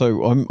not.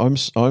 So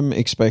I'm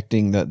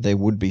expecting that there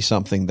would be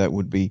something that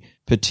would be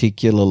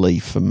particularly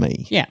for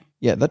me. Yeah.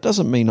 Yeah, that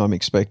doesn't mean I'm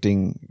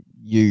expecting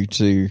you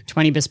to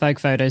 20 bespoke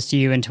photos to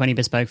you and 20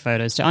 bespoke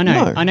photos to. I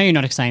know you're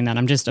not saying that.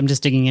 I'm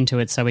just digging into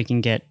it so we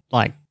can get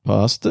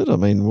past it. I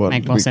mean,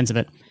 make more sense of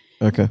it.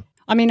 Okay.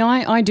 I mean,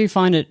 I do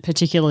find it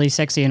particularly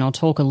sexy, and I'll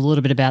talk a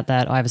little bit about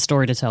that. I have a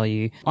story to tell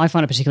you. I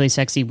find it particularly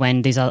sexy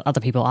when these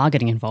other people are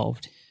getting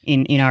involved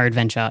in our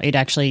adventure. It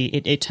actually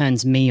it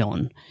turns me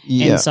on.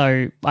 Yeah. And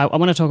so I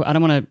want to talk. I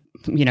don't want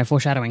to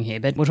foreshadowing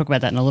here, but we'll talk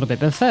about that in a little bit.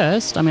 But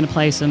first, I'm going to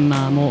play some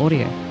more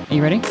audio. Are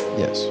you ready?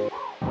 Yes.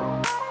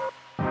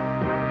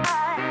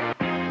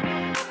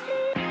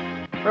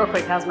 Real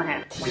quick, how's my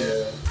hand?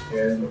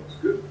 Yeah, looks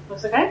good.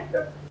 Looks okay?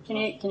 Yeah.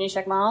 Can you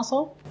check my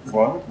arsehole?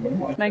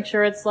 What? Make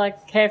sure it's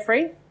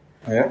carefree.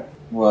 Yeah.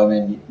 Well, I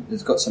mean,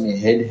 it's got some of your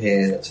head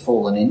hair that's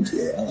fallen into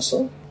your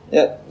arsehole.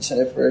 Yep, it's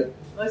hair-free.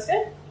 Looks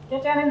good.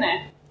 Get down in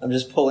there. I'm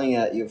just pulling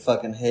out your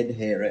fucking head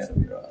hair out of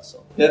your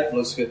arsehole. Yep,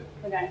 looks good.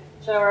 Okay.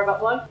 Should I wear a butt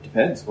plug?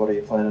 Depends. What are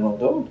you planning on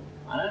doing?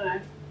 I don't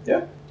know. Yeah.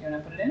 Do you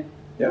want to put it in?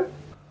 Yeah.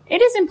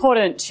 It is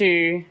important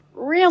to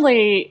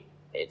really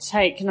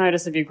take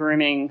notice of your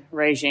grooming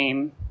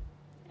regime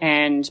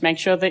and make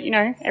sure that,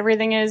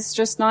 everything is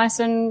just nice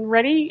and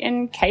ready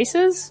in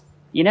cases.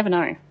 You never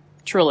know.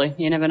 Truly,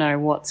 you never know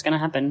what's going to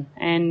happen.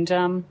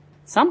 And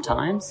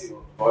sometimes...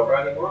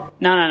 Vibrating one?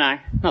 No,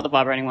 not the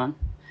vibrating one.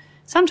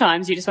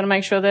 Sometimes you just want to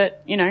make sure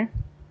that,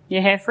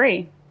 you're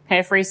hair-free.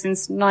 Hair-free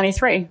since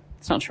 93.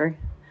 It's not true.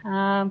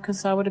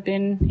 Because I would have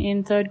been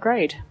in 3rd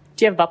grade.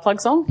 Do you have a butt plug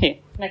song? Here,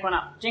 neck one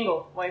up.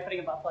 Jingle while you're putting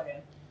a butt plug in.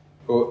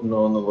 Putting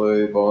on the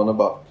lube on a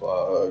butt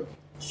plug.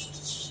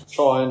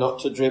 Try not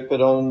to drip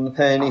it on the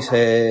panty's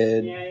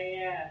head.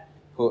 Yeah.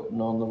 Putting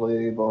on the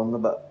lube on the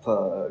butt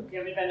plug. You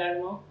want me to bend over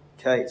more?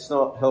 Kate's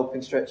not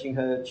helping stretching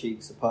her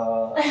cheeks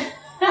apart.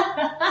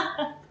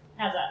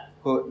 How's that?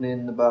 Putting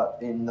in the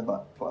butt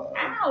plug.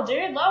 Ow,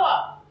 dude,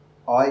 lower.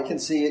 I can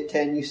see it.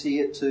 Can you see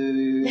it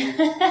too?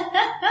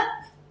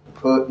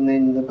 Putting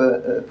in the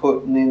butt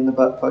plug in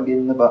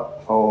the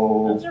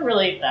butthole. That's a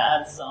really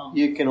bad song.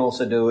 You can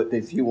also do it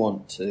if you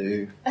want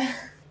to.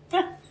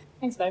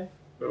 Thanks, babe.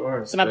 Don't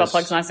worry. So my butt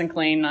plug's nice and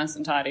clean, nice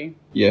and tidy.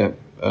 Yeah.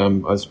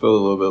 I spilled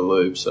a little bit of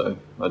lube, so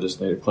I just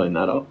need to clean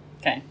that up.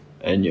 Okay.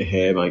 And your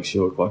hair makes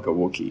you look like a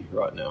Wookiee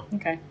right now.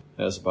 Okay.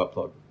 How's the butt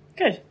plug?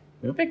 Good.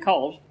 Yeah. A bit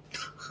cold.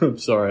 I'm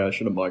sorry, I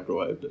should have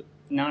microwaved it.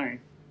 No.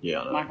 Yeah,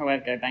 I know.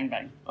 Microwave, go bang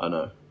bang. I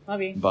know.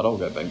 Love you. But I'll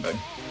go bang bang.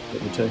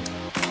 Get me too.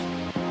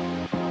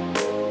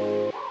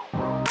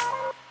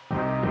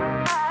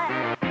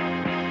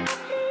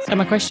 So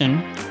my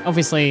question,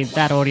 obviously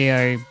that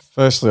audio...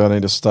 Firstly, I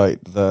need to state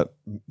that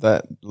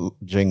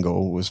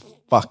jingle was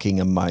fucking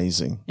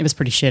amazing. It was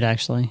pretty shit,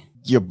 actually.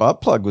 Your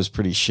butt plug was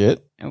pretty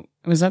shit.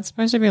 Was that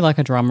supposed to be like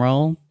a drum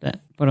roll? That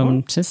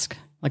tisk?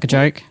 Like a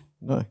joke?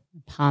 No.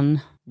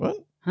 Pun? What?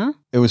 Huh?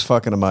 It was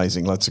fucking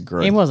amazing. Let's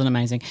agree. It wasn't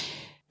amazing.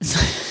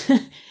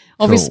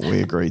 Cool,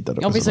 we agreed that it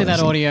was obviously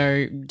amazing. That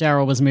audio,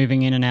 Daryl was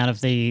moving in and out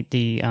of the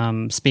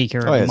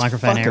speaker and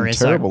microphone area.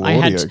 Terrible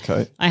audio,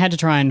 Kate. I had to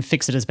try and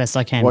fix it as best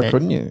I can. Why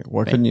couldn't you?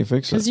 Why couldn't you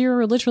fix it? Because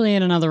you're literally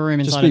in another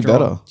room inside Just be a drawer.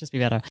 better. Just be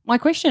better. My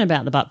question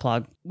about the butt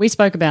plug, we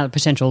spoke about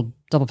potential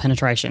double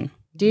penetration.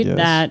 Did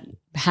that,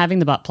 having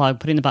the butt plug,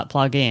 putting the butt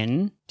plug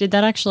in, does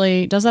that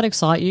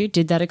excite you?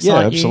 Did that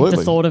excite you,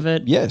 the thought of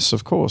it? Yes,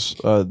 of course.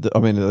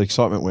 The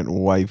excitement went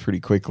away pretty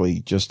quickly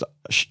just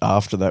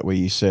after that, where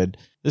you said,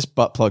 this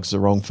butt plug's the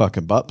wrong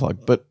fucking butt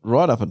plug. But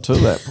right up until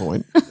that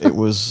point, it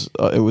was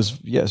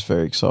yes,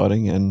 very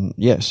exciting and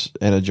yes,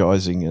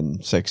 energizing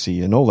and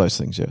sexy and all those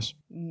things, yes.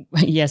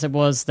 Yes, it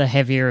was the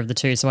heavier of the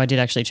two. So I did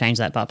actually change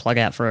that butt plug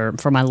out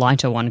for my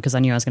lighter one because I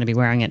knew I was going to be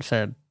wearing it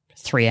for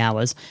 3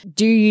 hours.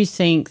 Do you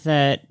think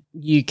that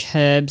you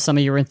curb some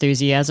of your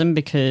enthusiasm?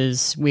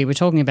 Because we were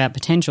talking about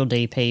potential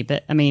DP,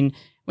 but I mean,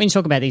 when you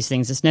talk about these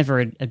things, it's never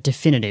a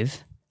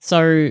definitive.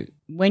 So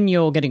when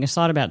you're getting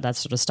excited about that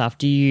sort of stuff,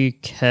 do you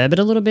curb it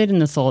a little bit in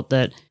the thought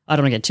that I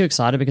don't want to get too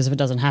excited because if it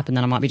doesn't happen,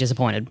 then I might be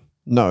disappointed?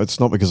 No, it's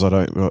not because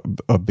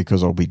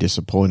because I'll be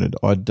disappointed.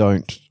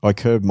 I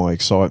curb my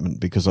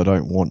excitement because I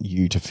don't want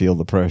you to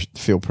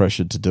feel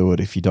pressured to do it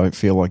if you don't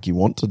feel like you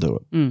want to do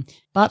it.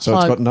 But so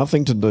it's got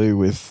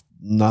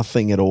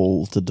nothing at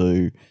all to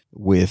do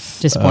with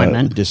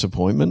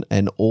disappointment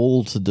and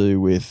all to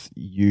do with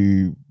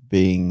you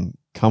being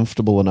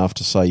comfortable enough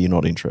to say you're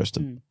not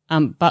interested.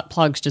 Butt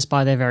plugs, just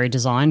by their very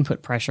design,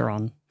 put pressure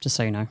on, just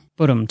so you know.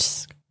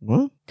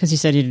 What? Because you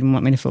said you didn't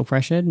want me to feel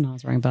pressured, and I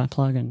was wearing a butt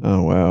plug. And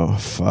Oh, wow.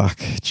 Fuck.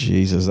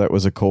 Jesus, that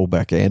was a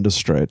callback and a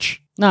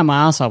stretch. no,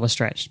 my arsehole was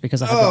stretched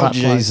because I had the butt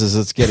plug. Jesus,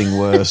 it's getting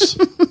worse.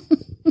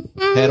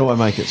 How do I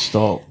make it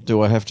stop?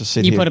 Do I have to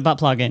sit You here? put a butt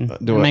plug in.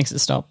 It makes it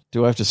stop.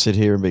 Do I have to sit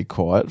here and be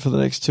quiet for the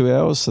next 2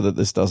 hours so that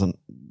this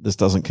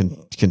doesn't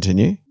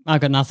continue? I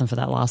got nothing for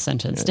that last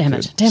sentence. Yeah, Damn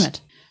good. it. Damn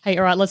it. Hey,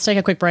 all right, let's take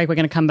a quick break. We're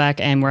going to come back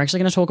and we're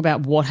actually going to talk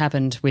about what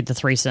happened with the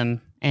threesome.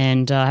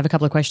 And I have a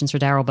couple of questions for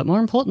Daryl. But more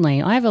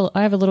importantly, I have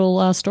a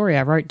little story.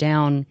 I wrote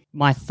down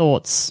my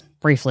thoughts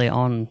briefly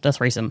on the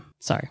threesome.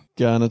 So,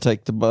 Gonna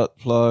take the butt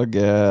plug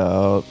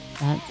out.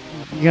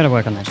 you got to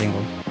work on that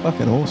jingle.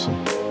 Fucking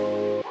awesome.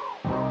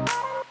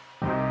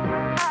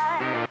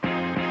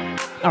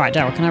 All right,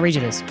 Daryl, can I read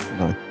you this?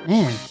 No.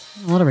 Man,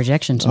 a lot of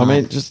rejection tonight. I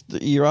mean, just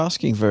you're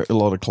asking for a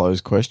lot of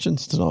closed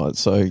questions tonight,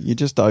 so you're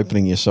just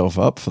opening yourself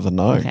up for the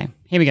no. Okay,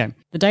 here we go.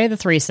 The day of the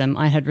threesome,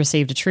 I had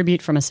received a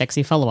tribute from a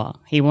sexy follower.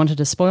 He wanted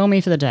to spoil me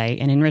for the day,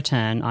 and in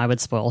return, I would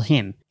spoil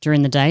him.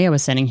 During the day, I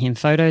was sending him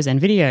photos and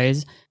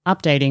videos,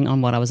 updating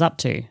on what I was up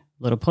to.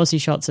 Little pussy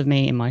shots of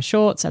me in my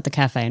shorts at the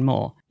cafe and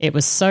more. It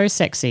was so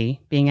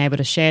sexy being able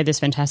to share this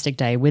fantastic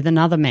day with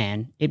another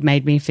man. It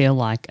made me feel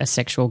like a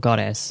sexual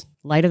goddess.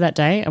 Later that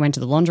day, I went to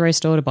the lingerie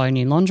store to buy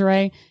new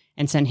lingerie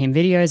and sent him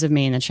videos of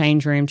me in the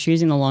change room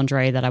choosing the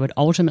lingerie that I would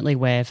ultimately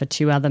wear for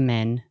 2 other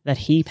men that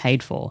he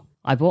paid for.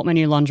 I bought my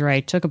new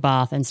lingerie, took a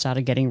bath, and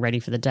started getting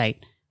ready for the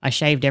date. I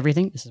shaved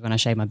everything. This is when I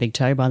shaved my big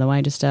toe, by the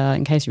way, just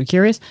in case you were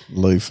curious.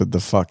 Loofed the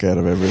fuck out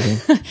of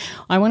everything.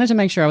 I wanted to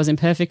make sure I was in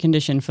perfect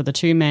condition for the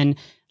 2 men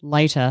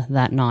later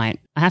that night.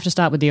 I have to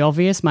start with the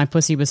obvious. My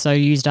pussy was so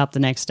used up the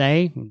next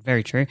day.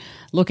 Very true.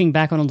 Looking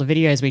back on all the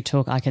videos we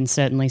took, I can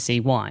certainly see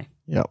why.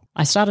 Yep.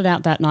 I started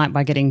out that night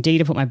by getting Dee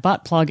to put my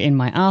butt plug in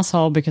my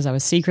asshole because I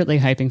was secretly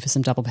hoping for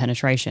some double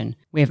penetration.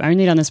 We have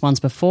only done this once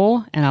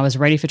before, and I was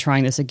ready for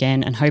trying this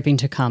again and hoping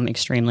to come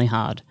extremely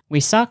hard. We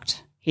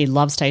sucked. He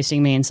loves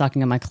tasting me and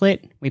sucking on my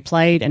clit. We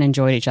played and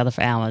enjoyed each other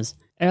for hours.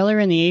 Earlier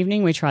in the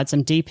evening, we tried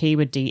some DP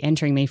with Dee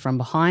entering me from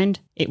behind.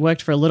 It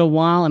worked for a little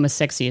while and was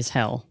sexy as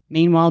hell.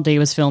 Meanwhile, Dee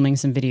was filming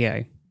some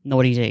video.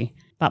 Naughty Dee.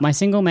 But my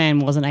single man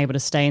wasn't able to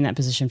stay in that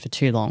position for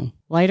too long.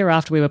 Later,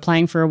 after we were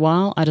playing for a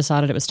while, I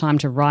decided it was time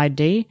to ride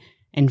Dee,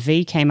 and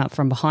V came up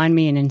from behind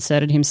me and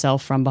inserted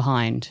himself from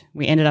behind.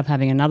 We ended up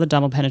having another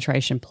double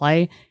penetration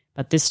play,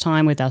 but this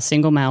time with our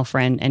single male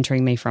friend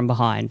entering me from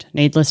behind.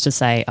 Needless to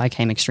say, I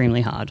came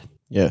extremely hard.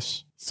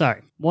 Yes. So,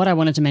 what I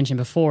wanted to mention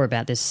before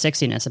about this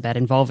sexiness about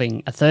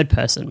involving a third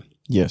person.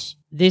 Yes.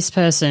 This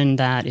person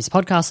that is a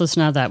podcast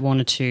listener that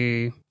wanted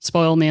to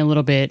spoil me a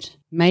little bit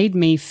made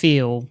me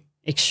feel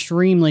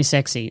extremely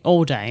sexy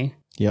all day.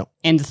 Yep.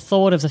 And the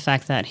thought of the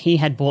fact that he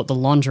had bought the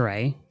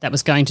lingerie that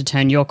was going to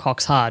turn your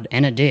cocks hard,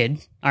 and it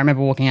did. I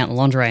remember walking out in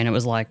the lingerie and it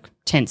was like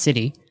tent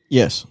city.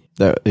 Yes,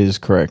 that is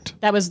correct.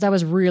 That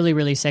was really,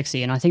 really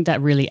sexy, and I think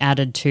that really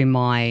added to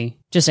my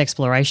just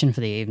exploration for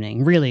the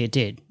evening. Really, it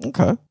did.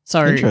 Okay.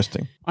 So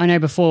interesting. I know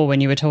before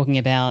when you were talking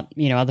about,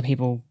 other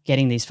people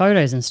getting these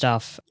photos and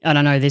stuff, and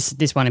I know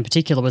this one in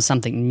particular was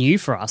something new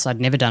for us.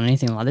 I'd never done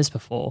anything like this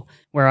before,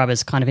 where I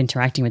was kind of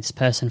interacting with this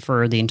person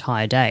for the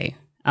entire day.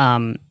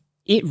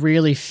 It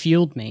really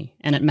fueled me,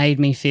 and it made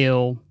me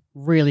feel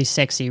really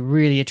sexy,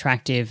 really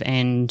attractive,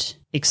 and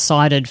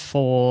excited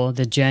for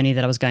the journey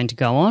that I was going to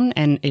go on,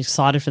 and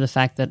excited for the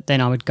fact that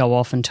then I would go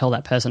off and tell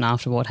that person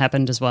after what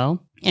happened as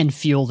well and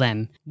fuel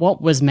them.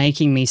 What was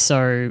making me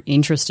so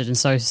interested and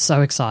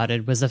so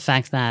excited was the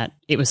fact that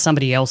it was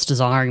somebody else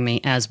desiring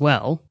me as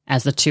well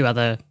as the 2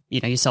 other,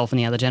 yourself and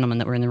the other gentleman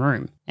that were in the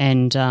room.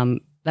 And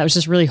that was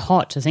just really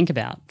hot to think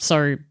about.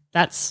 So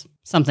that's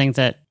something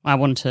that I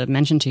wanted to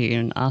mention to you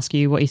and ask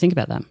you what you think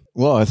about that.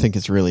 Well, I think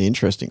it's really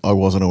interesting. I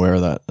wasn't aware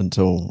of that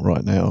until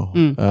right now.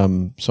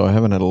 So I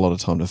haven't had a lot of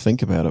time to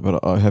think about it,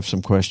 but I have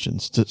some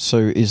questions. So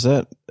is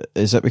that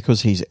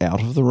because he's out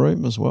of the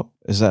room as well?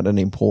 Is that an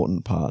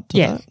important part to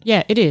that?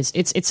 Yeah, it is.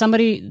 It's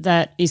somebody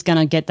that is going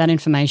to get that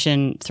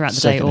information throughout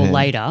the day or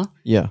later.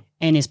 Yeah.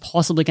 And is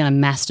possibly going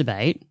to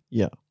masturbate.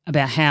 Yeah.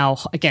 About how,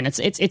 again,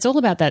 it's all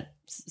about that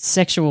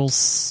sexual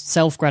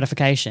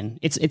self-gratification.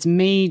 It's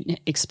me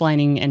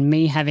explaining and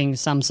me having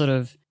some sort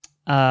of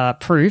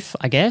proof,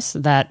 I guess,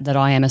 that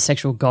I am a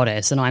sexual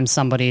goddess and I'm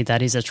somebody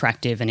that is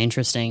attractive and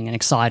interesting and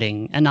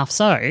exciting enough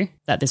so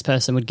that this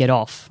person would get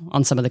off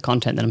on some of the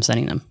content that I'm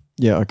sending them.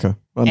 Yeah, okay.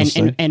 I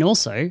understand. And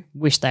also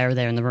wish they were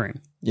there in the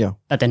room. Yeah.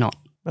 But they're not.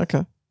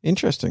 Okay.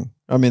 Interesting.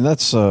 I mean,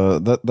 that's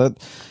that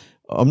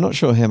I'm not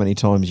sure how many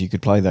times you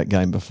could play that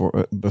game before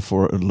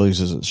it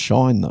loses its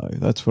shine, though.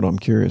 That's what I'm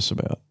curious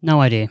about.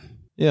 No idea.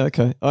 Yeah,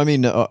 okay. I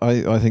mean,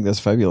 I think that's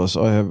fabulous.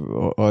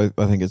 I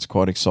think it's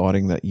quite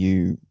exciting that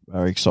you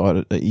are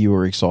excited. That you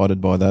were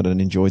excited by that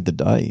and enjoyed the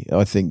day.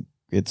 I think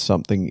it's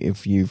something.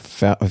 If you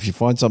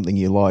find something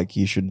you like,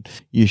 you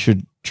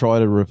should try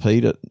to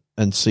repeat it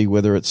and see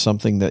whether it's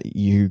something that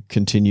you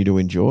continue to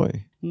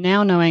enjoy.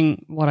 Now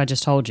knowing what I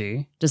just told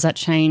you, does that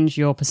change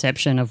your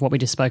perception of what we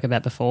just spoke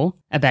about before,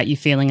 about you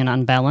feeling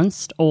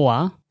unbalanced,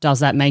 or does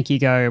that make you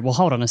go, well,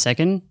 hold on a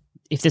second,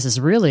 if this is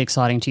really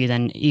exciting to you,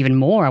 then even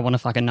more I want to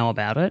fucking know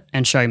about it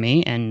and show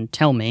me and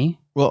tell me?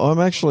 Well, I'm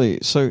actually,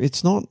 so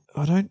it's not,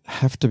 I don't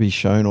have to be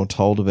shown or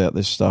told about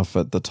this stuff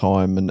at the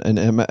time. And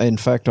in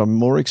fact, I'm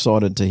more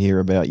excited to hear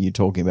about you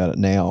talking about it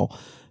now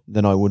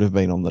than I would have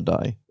been on the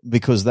day.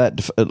 Because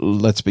that,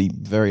 let's be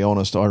very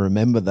honest, I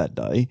remember that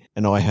day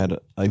and I had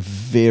a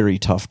very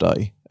tough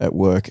day at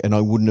work and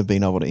I wouldn't have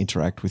been able to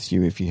interact with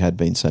you if you had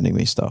been sending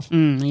me stuff.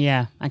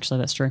 Yeah, actually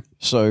that's true.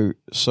 So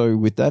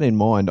with that in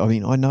mind, I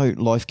mean, I know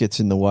life gets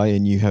in the way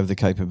and you have the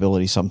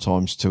capability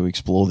sometimes to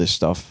explore this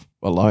stuff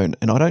alone,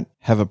 and I don't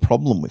have a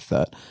problem with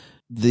that.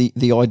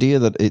 The idea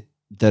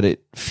that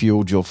it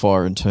fueled your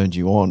fire and turned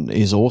you on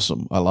is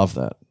awesome. I love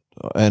that,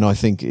 and I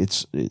think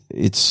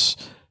it's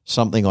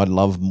something I'd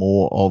love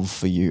more of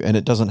for you. And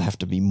it doesn't have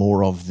to be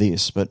more of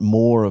this, but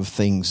more of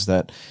things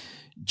that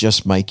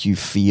just make you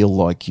feel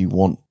like you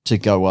want to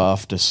go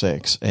after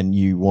sex and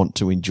you want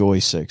to enjoy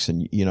sex.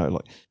 And, you know,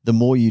 like the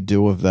more you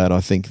do of that,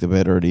 I think the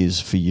better it is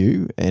for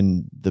you.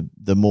 And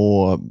the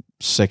more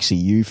sexy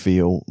you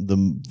feel,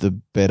 the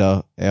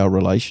better our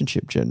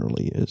relationship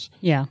generally is.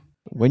 Yeah.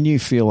 When you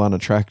feel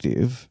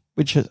unattractive,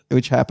 which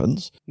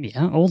happens.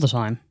 Yeah, all the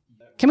time.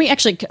 Can we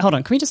actually, hold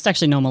on, can we just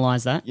actually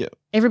normalize that? Yeah.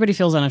 Everybody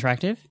feels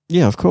unattractive.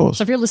 Yeah, of course.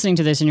 So if you're listening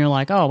to this and you're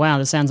like, oh, wow,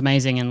 this sounds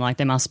amazing, and like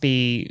there must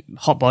be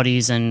hot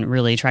bodies and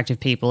really attractive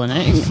people.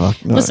 And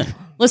Fuck no.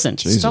 Listen,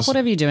 Jesus. stop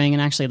whatever you're doing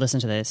and actually listen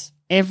to this.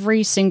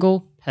 Every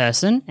single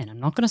person, and I'm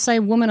not going to say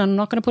woman, I'm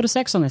not going to put a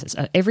sex on this,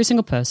 every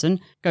single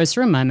person goes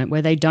through a moment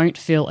where they don't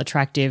feel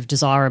attractive,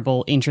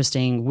 desirable,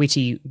 interesting,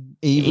 witty,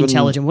 Even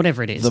intelligent,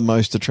 whatever it is. The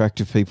most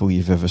attractive people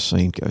you've ever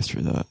seen go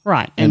through that.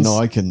 Right. And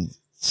I can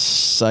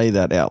say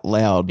that out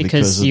loud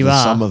because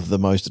some of the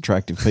most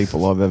attractive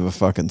people I've ever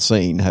fucking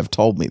seen have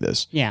told me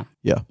this. Yeah.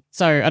 Yeah.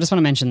 So I just want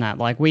to mention that.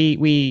 Like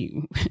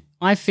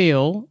I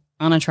feel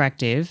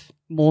unattractive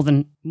more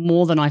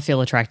than I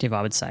feel attractive,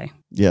 I would say.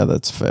 Yeah,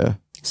 that's fair.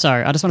 So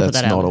I just want to put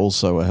that out. That's not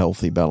also a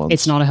healthy balance.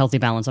 It's not a healthy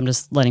balance. I'm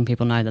just letting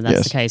people know that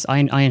that's the case.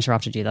 I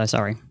interrupted you though,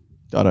 sorry.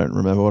 I don't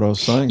remember what I was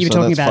saying. You were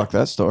talking about fuck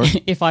that story.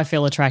 If I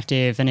feel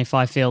attractive and if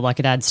I feel like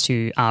it adds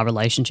to our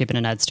relationship and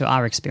it adds to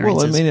our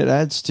experiences. Well, I mean, it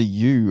adds to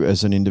you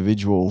as an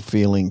individual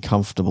feeling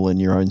comfortable in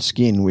your own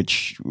skin,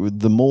 which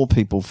the more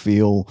people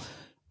feel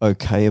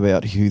okay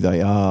about who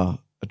they are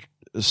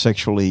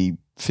sexually,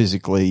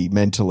 physically,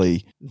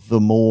 mentally, the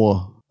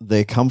more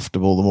they're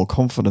comfortable, the more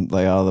confident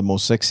they are, the more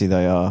sexy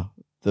they are,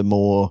 the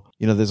more,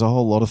 you know, there's a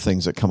whole lot of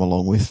things that come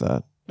along with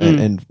that.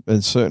 And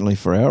certainly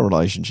for our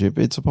relationship,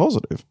 it's a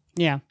positive.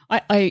 Yeah.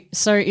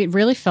 So it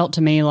really felt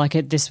to me like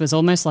this was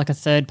almost like a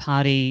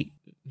third-party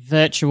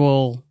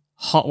virtual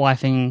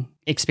hotwifing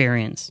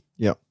experience.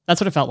 Yeah. That's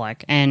what it felt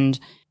like. And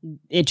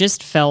it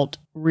just felt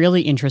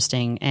really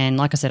interesting. And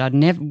like I said, I'd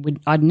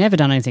never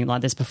done anything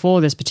like this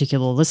before. This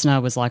particular listener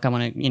was like, I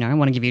want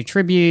to give you a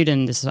tribute,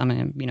 and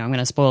I'm going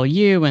to spoil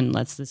you, and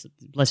let's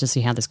just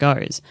see how this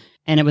goes.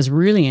 And it was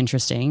really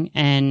interesting,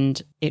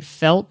 and it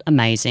felt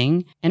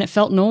amazing, and it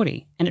felt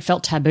naughty, and it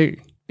felt taboo.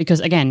 Because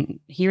again,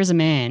 here is a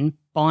man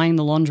buying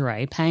the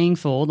lingerie, paying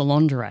for the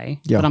lingerie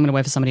that I'm going to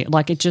wear for somebody.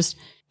 Like it just,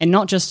 and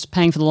not just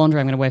paying for the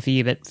lingerie I'm going to wear for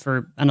you, but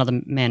for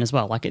another man as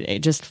well. Like it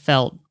just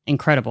felt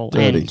incredible.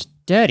 Dirty. And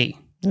dirty.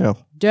 Yeah.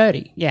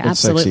 Dirty. Yeah, but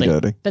absolutely. Sexy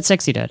dirty. But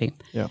sexy dirty.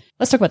 Yeah.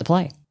 Let's talk about the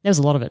play. There was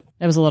a lot of it.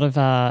 There was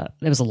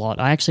a lot.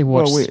 I actually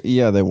watched.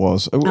 Well, there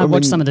was. I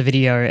watched some of the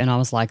video and I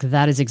was like,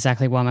 that is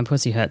exactly why my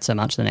pussy hurt so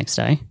much the next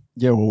day.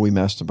 Yeah, well, we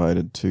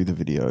masturbated to the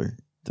video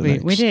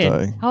we did.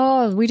 day.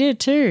 Oh, we did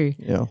too.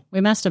 Yeah. We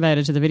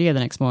masturbated to the video the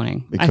next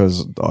morning.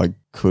 Because I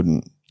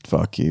couldn't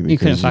fuck you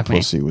because your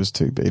pussy was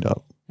too beat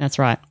up. That's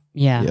right.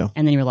 Yeah.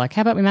 And then you were like,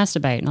 how about we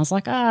masturbate? And I was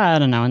like, I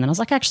don't know. And then I was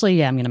like, actually,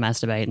 yeah, I'm going to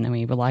masturbate. And then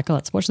we were like, oh,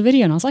 let's watch the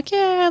video. And I was like,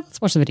 yeah, let's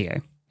watch the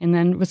video. And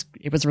then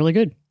it was really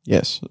good.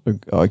 Yes,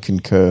 I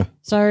concur.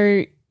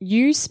 So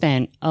you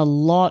spent a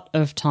lot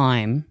of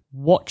time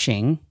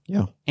watching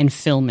and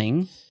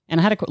filming. And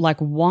I had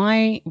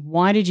why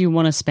did you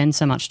want to spend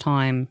so much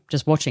time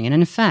just watching? And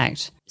in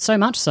fact, so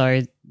much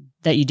so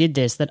that you did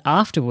this, that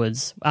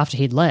afterwards, after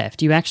he'd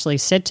left, you actually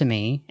said to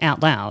me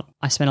out loud,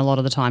 I spent a lot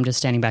of the time just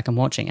standing back and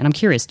watching. And I'm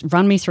curious,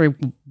 run me through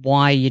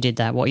why you did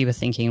that, what you were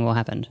thinking, what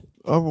happened.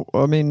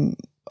 I mean,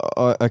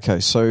 okay,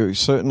 so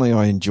certainly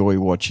I enjoy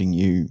watching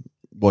you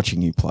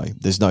play.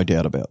 There's no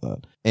doubt about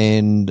that.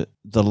 And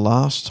the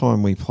last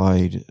time we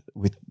played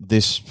with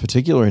this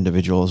particular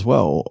individual as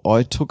well,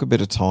 I took a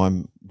bit of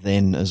time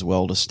then as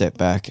well to step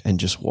back and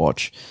just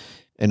watch.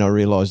 And I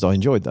realized I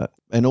enjoyed that.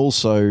 And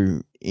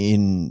also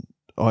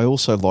I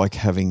also like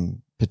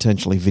having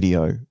potentially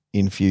video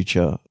in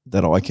future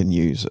that I can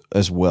use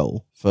as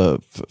well for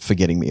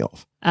getting me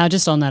off.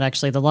 Just on that,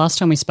 actually, the last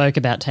time we spoke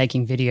about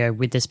taking video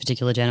with this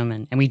particular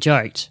gentleman, and we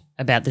joked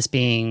about this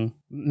being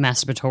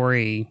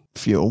masturbatory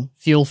fuel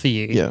for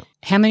you. Yeah.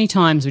 How many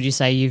times would you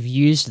say you've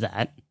used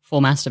that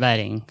for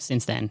masturbating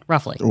since then,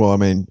 roughly? Well, I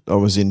mean, I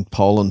was in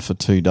Poland for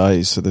 2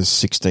 days, so there's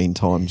 16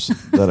 times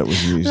that it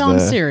was used No, I'm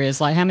there. serious.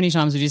 Like, how many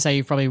times would you say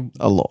you've probably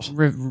A lot.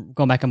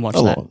 gone back and watched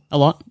A that? lot. A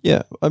lot?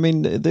 Yeah. I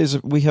mean,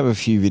 we have a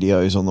few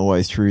videos on the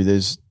way through.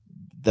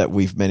 That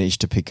we've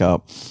managed to pick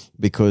up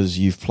because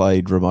you've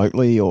played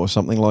remotely or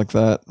something like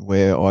that,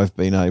 where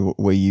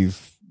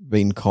you've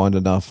been kind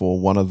enough, or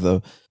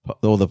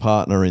the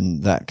partner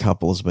in that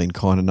couple has been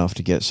kind enough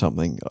to get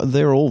something.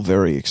 They're all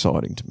very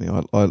exciting to me.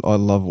 I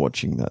love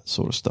watching that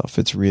sort of stuff.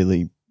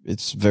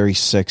 It's very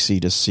sexy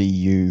to see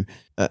you,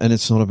 and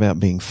it's not about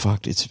being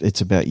fucked.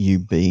 It's about you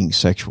being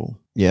sexual.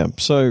 Yeah.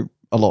 So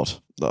a lot.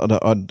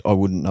 I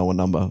wouldn't know a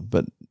number,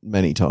 but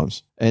many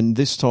times. And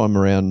this time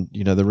around,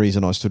 the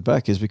reason I stood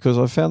back is because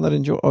I found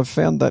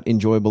that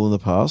enjoyable in the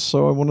past.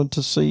 So I wanted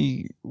to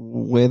see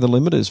where the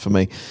limit is for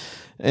me.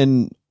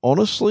 And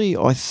honestly,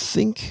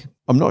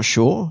 I'm not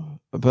sure,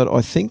 but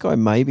I think I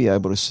may be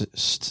able to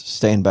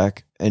stand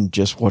back and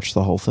just watch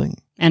the whole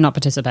thing. And not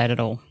participate at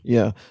all.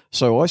 Yeah.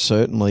 So I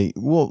certainly,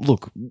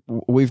 look,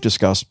 we've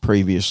discussed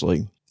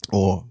previously,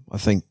 or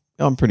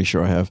I'm pretty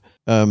sure I have.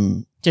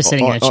 Just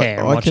sitting in a chair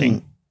and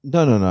watching.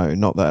 No,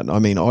 not that. I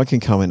mean, I can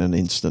come in an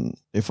instant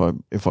if I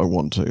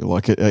want to.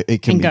 Like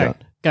it can and be go, done.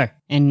 Go,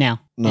 and now,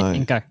 No.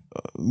 and go.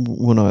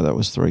 Well, no, that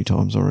was 3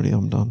 times already.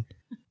 I'm done.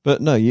 But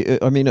no,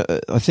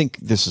 I think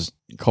this is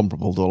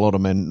comparable to a lot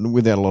of men.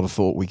 Without a lot of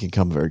thought, we can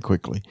come very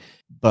quickly.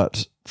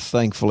 But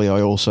thankfully,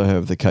 I also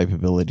have the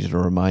capability to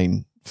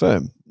remain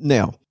firm.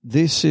 Now,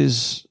 this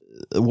is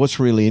what's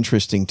really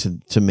interesting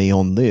to me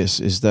on this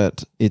is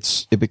that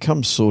it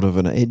becomes sort of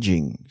an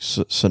edging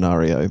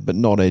scenario, but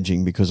not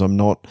edging because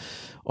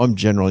I'm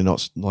generally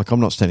not, like, I'm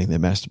not standing there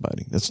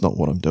masturbating. That's not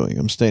what I'm doing.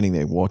 I'm standing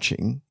there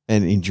watching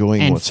and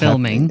enjoying and what's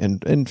filming.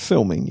 happening and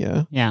filming.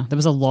 Yeah. Yeah. There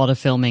was a lot of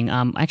filming.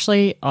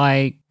 Actually,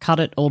 I cut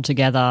it all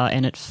together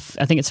and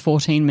I think it's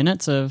 14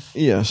 minutes of.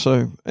 Yeah.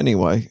 So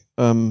anyway,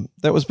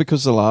 that was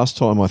because the last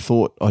time I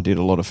thought I did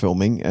a lot of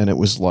filming and it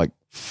was like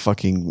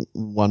fucking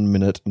 1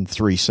 minute and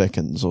 3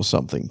 seconds or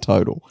something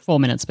total. 4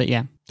 minutes, but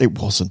yeah. It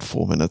wasn't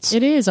 4 minutes.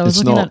 It is. I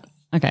was looking at.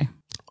 Okay.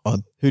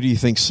 Who do you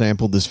think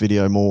sampled this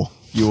video more,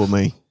 you or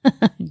me?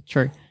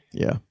 True.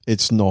 Yeah,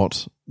 it's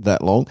not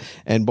that long.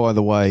 And by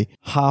the way,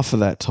 half of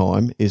that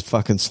time is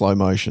fucking slow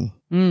motion.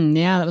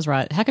 Yeah, that was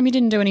right. How come you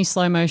didn't do any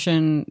slow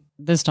motion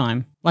this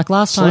time? Like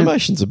last Slow time?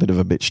 motion's a bit of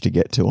a bitch to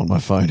get to on my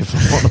phone, if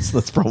I'm honest.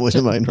 That's probably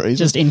the main reason.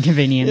 Just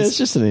inconvenience. Yeah, it's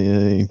just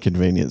an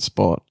inconvenient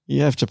spot.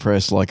 You have to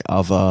press like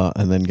other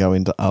and then go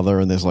into other,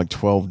 and there's like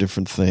 12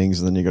 different things,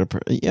 and then you got to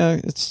press. Yeah,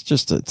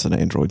 it's an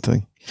Android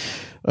thing,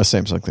 a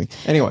Samsung thing.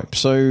 Anyway,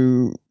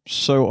 so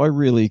I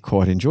really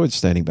quite enjoyed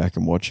standing back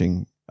and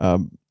watching,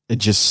 and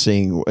just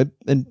seeing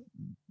and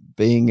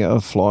being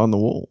a fly on the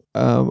wall.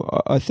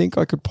 I think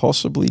I could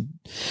possibly,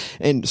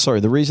 and sorry,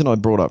 the reason I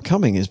brought up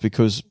coming is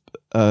because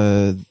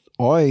I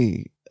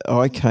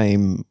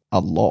came a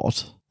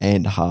lot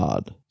and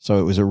hard. So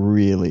it was a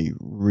really,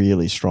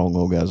 really strong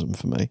orgasm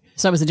for me.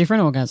 So it was a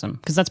different orgasm?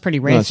 Because that's pretty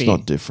rare No, for it's you.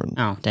 not different.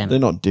 Oh, damn. They're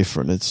not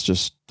different. It's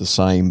just the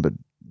same but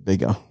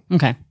bigger.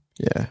 Okay.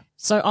 Yeah.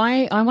 So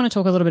I want to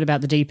talk a little bit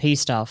about the DP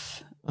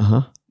stuff.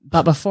 Uh-huh.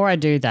 But before I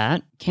do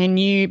that, can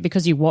you,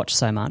 because you watch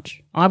so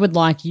much, I would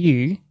like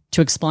you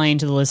to explain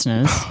to the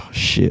listeners Oh,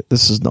 shit,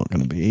 this is not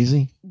going to be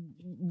easy.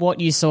 what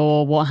you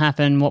saw, what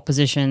happened, what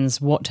positions,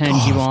 what turned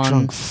you I've on.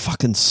 drunk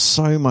fucking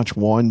so much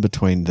wine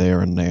between there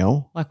and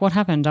now. Like, what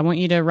happened? I want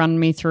you to run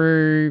me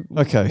through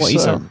what you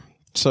saw.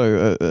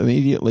 So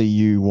immediately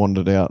you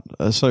wandered out.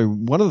 So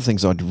one of the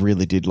things I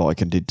really did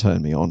like and did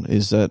turn me on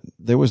is that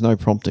there was no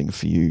prompting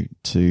for you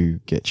to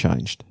get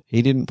changed.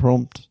 He didn't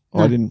prompt.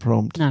 No. I didn't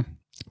prompt. No.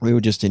 We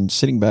were just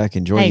sitting back,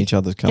 enjoying each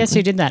other's company. Guess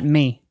who did that?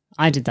 Me.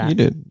 I did that. You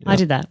did. Yeah. I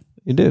did that.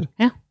 You did.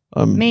 Yeah.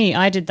 Me.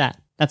 I did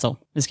that. That's all.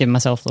 Just giving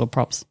myself little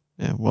props.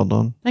 Yeah, well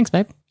done. Thanks,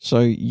 babe.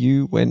 So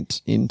you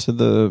went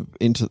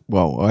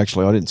well,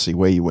 actually, I didn't see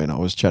where you went. I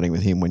was chatting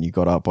with him when you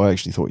got up. I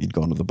actually thought you'd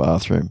gone to the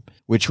bathroom,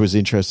 which was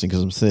interesting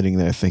because I'm sitting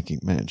there thinking,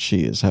 man,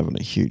 she is having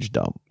a huge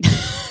dump.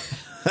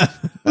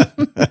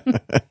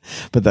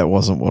 But that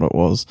wasn't what it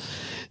was.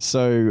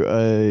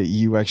 So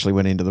you actually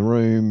went into the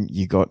room,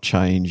 you got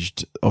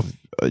changed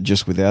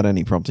just without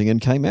any prompting and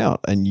came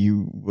out, and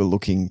you were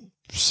looking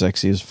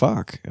sexy as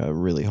fuck,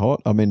 really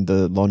hot. I mean,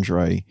 the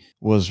lingerie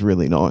was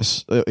really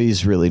nice.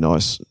 Is really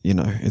nice. You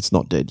know, it's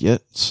not dead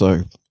yet.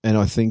 So, and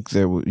I think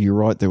you're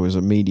right. There was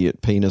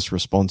immediate penis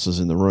responses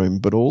in the room,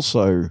 but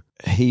also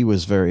he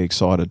was very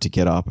excited to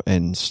get up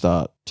and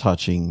start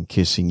touching,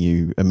 kissing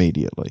you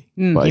immediately.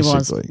 Basically. He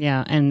was,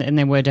 yeah. And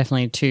there were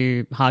definitely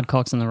 2 hard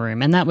cocks in the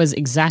room, and that was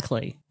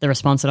exactly the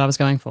response that I was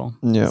going for.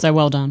 Yeah. So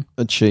well done.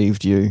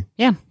 Achieved you.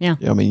 Yeah, yeah.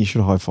 I mean, you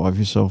should high five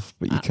yourself,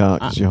 but you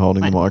can't because you're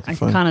holding the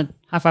microphone. I kind of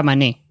high five my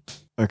knee.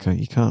 Okay,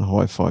 you can't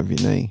high five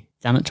your knee.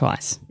 Done it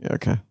twice. Yeah,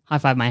 okay. High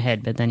five my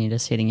head, but then you're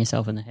just hitting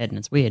yourself in the head, and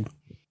it's weird.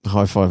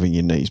 High fiving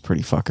your knee is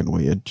pretty fucking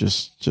weird.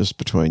 Just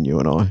between you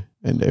and I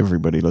and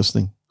everybody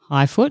listening.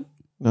 High foot.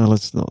 No,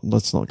 let's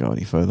not go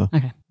any further.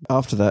 Okay.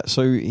 After that,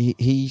 so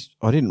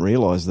I didn't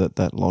realize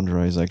that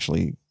lingerie is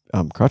actually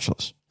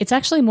crotchless. It's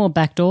actually more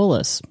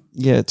backdoorless.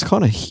 Yeah, it's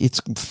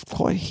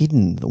quite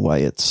hidden the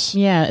way it's.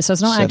 Yeah, so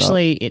it's not set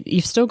actually.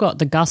 You've still got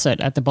the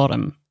gusset at the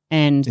bottom,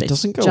 and It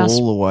doesn't go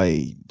all the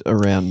way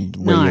around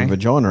where No. your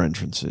vagina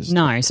entrance is.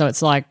 No, so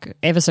it's like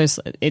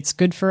it's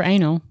good for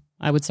anal.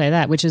 I would say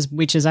that, which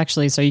is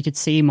actually so you could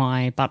see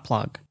my butt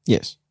plug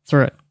Yes.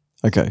 through it.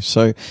 Okay,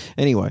 so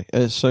anyway,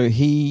 so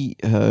he,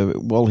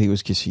 while he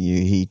was kissing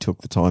you, he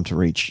took the time to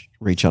reach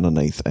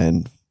underneath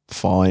and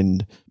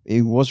find.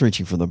 He was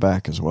reaching from the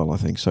back as well, I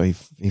think. So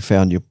he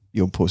found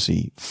your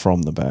pussy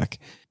from the back,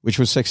 which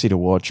was sexy to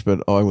watch.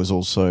 But I was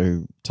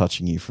also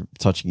touching you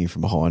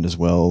from behind as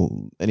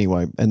well.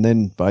 Anyway, and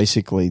then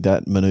basically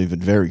that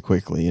manoeuvred very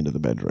quickly into the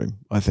bedroom.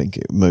 I think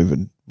it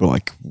moved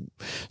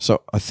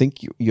so. I think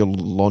your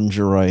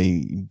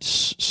lingerie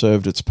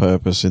served its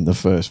purpose in the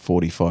first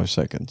 45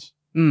 seconds.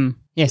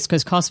 Yes,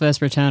 because cost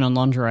versus return on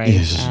lingerie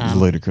is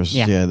ludicrous.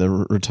 Yeah, the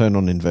return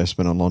on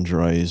investment on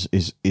lingerie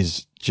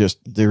is just,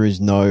 there is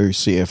no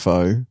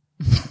CFO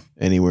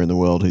anywhere in the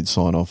world who'd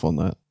sign off on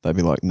that. They'd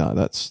be like, no,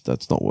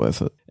 that's not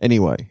worth it.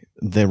 Anyway,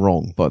 they're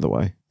wrong, by the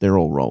way. They're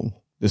all wrong.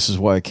 This is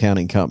why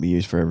accounting can't be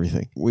used for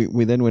everything.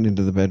 We then went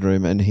into the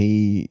bedroom and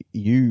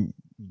you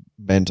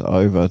bent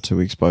over to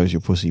expose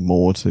your pussy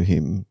more to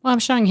him. Well, I'm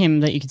showing him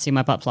that you can see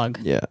my butt plug.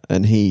 Yeah,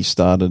 and he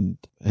started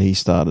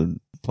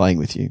playing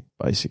with you,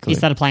 basically. He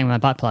started playing with my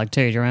butt plug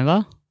too. Do you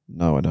remember?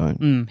 No, I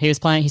don't. He was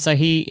playing. So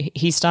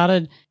he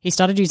started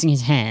using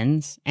his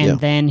hands, and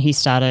then he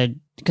started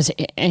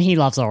and he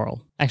loves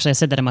oral. Actually, I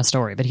said that in my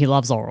story, but he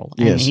loves oral,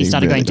 and Yes, he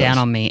started really going down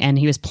does. on me, and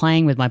he was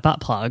playing with my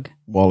butt plug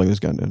While he was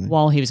going down.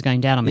 while he was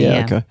going down on me.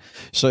 Yeah. Okay.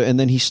 So, and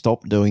then he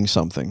stopped doing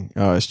something.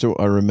 I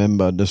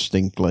remember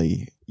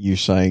distinctly you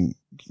saying,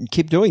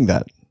 keep doing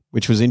that,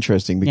 which was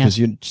interesting because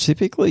you're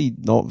typically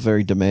not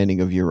very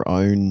demanding of your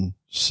own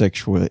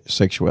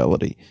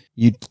sexuality.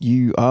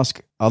 You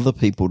ask other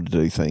people to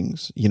do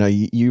things. You know,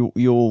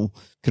 you'll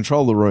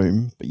control the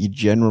room, but you're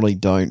generally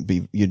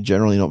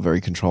not very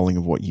controlling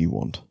of what you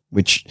want,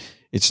 which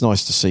it's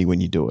nice to see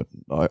when you do it.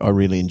 I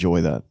really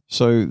enjoy that.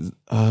 So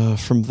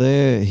from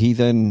there, he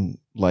then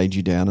laid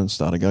you down and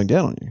started going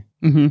down on you.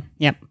 Mm-hmm.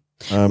 Yep.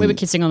 We were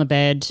kissing on the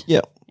bed.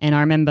 Yeah. And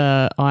I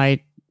remember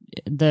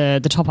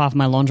the top half of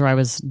my lingerie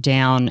was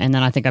down, and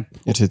then I think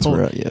Your tits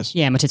were out, yes.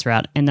 Yeah, my tits were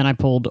out, and then I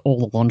pulled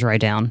all the lingerie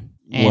down.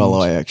 And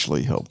Well, I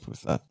actually helped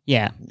with that.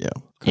 yeah, Yeah,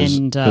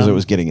 because it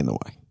was getting in the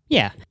way.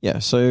 yeah, Yeah,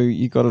 so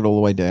you got it all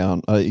the way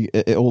down, all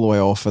the way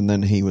off, and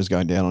then he was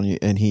going down on you,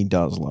 and he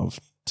does love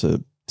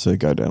to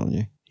go down on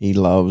you. He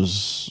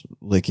loves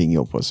licking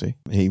your pussy.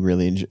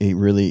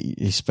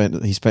 He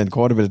spent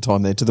quite a bit of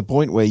time there, to the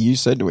point where you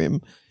said to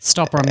him,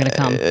 stop or I'm going to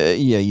come.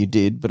 Yeah, you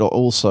did, but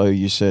also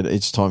you said,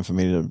 it's time for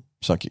me to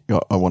suck.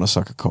 I want to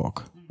suck a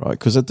cock. Right,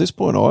 because at this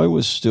point I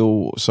was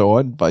still, so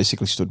I'd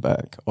basically stood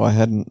back. I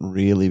hadn't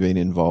really been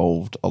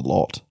involved a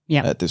lot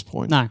at this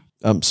point. No.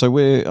 So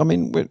we're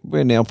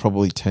now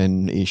probably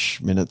 10-ish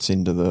minutes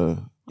into the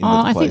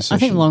I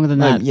think longer than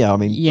that.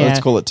 Let's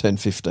call it 10,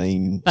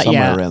 15,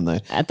 somewhere around there.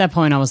 At that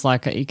point I was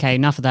like, okay,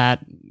 enough of that.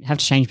 Have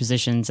to change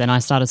positions, and I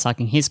started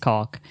sucking his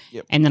cock.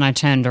 Yep. And then I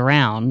turned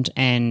around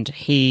and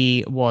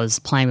he was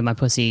playing with my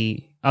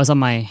pussy. I was on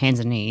my hands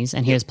and knees,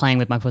 and he was playing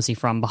with my pussy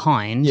from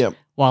behind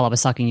while I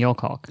was sucking your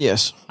cock.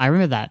 Yes. I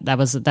remember that. That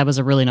was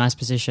a really nice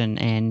position,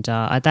 and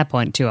at that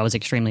point too, I was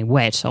extremely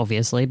wet,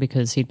 obviously,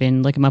 because he'd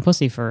been licking my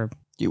pussy for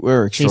You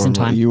were decent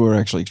time. You were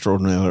actually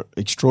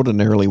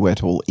extraordinarily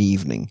wet all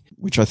evening,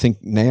 which I think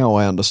now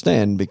I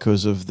understand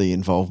because of the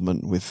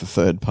involvement with the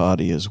third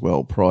party as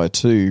well. Prior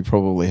to,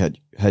 probably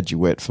had you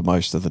wet for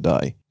most of the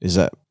day. Is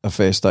that a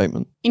fair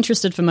statement?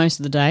 Interested for most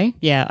of the day.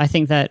 Yeah, I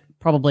think that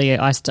probably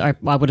I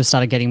would have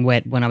started getting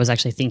wet when I was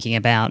actually thinking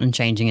about and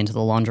changing into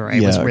the lingerie.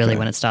 Was really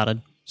when it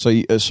started.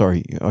 So,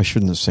 sorry, I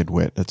shouldn't have said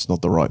wet. That's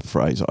not the right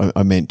phrase.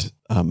 I meant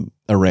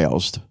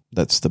aroused.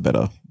 That's the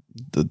better,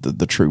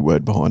 the true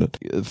word behind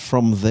it.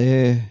 From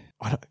there,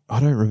 I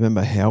don't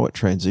remember how it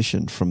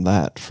transitioned from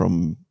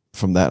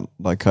that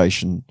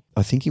location.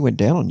 I think he went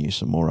down on you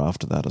some more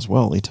after that as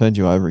well. He turned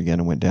you over again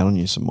and went down on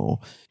you some more.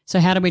 So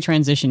how did we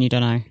transition? You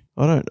don't know.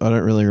 I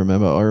don't really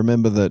remember. I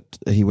remember that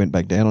he went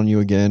back down on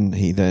you again.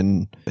 He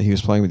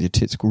was playing with your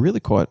tits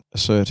really quite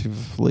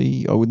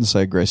assertively. I wouldn't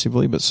say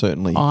aggressively, but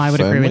certainly I would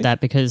firmly. agree with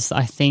that, because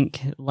I think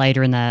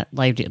later in the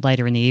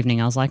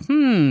evening I was like, a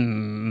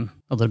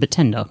little bit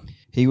tender.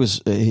 He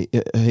was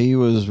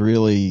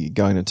really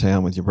going to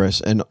town with your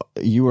breasts, and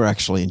you were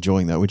actually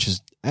enjoying that, which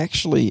is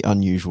actually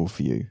unusual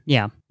for you.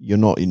 Yeah. You're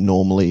not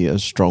normally a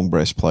strong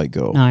breast play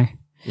girl. No.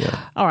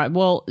 Yeah. All right.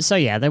 Well, so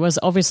yeah, there was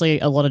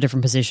obviously a lot of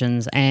different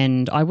positions,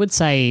 and I would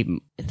say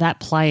that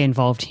play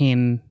involved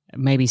him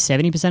maybe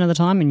 70% of the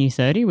time and you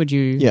 30%. Would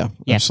you? Yeah,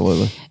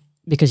 absolutely.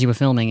 Because you were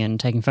filming and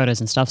taking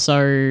photos and stuff.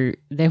 So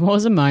there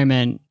was a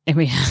moment,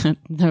 and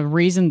the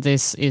reason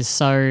this is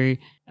so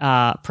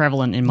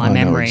prevalent in my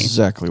memory. I know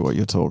exactly what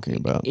you're talking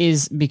about.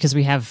 Is because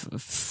we have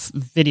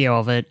video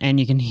of it, and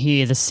you can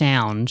hear the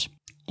sound.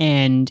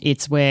 And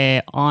it's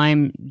where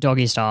I'm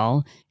doggy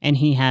style, and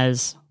he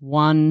has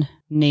one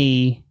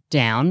knee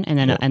down and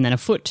then a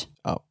foot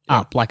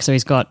up. Like, so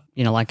he's got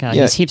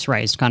his hips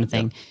raised kind of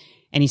thing.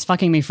 and he's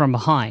fucking me from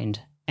behind,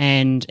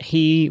 and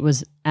he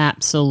was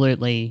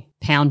absolutely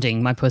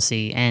pounding my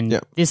pussy,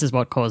 and this is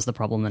what caused the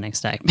problem the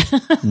next day.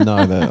 No,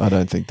 I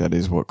don't think that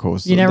is what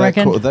caused You don't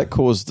reckon? That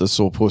caused the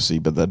sore pussy,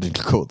 but that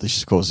didn't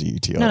cause the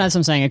UTI. No, that's what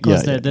I'm saying. It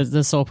caused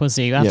the sore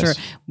pussy. After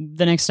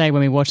the next day when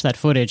we watched that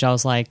footage, I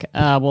was like,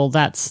 well,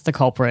 that's the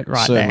culprit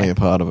right there. Certainly a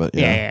part of it,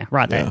 Yeah,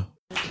 right there.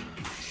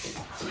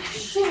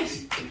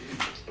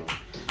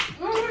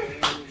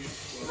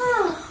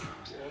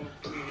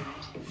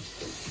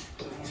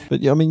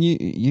 But yeah, I mean,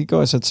 you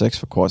guys had sex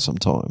for quite some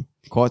time.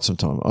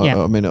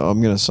 Yeah. I mean,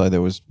 I'm going to say there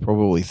was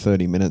probably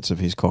 30 minutes of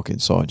his cock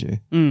inside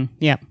you.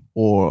 Yeah.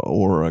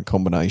 Or a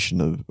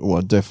combination of,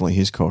 well, definitely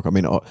his cock. I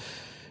mean,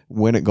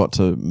 when it got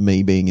to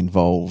me being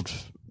involved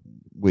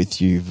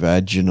with you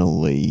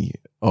vaginally,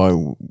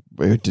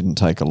 it didn't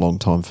take a long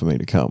time for me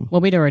to come.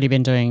 Well, we'd already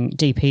been doing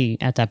DP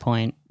at that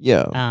point.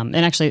 Yeah. And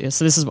actually,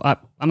 so this is, I'm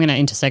going to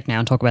intersect now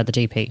and talk about the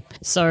DP.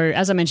 So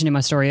as I mentioned in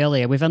my story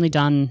earlier, we've only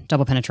done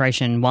double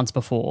penetration once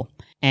before.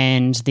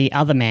 And the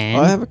other man...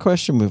 I have a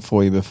question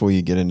for you before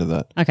you get into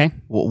that. Okay.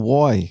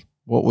 Why?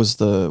 What was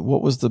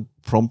the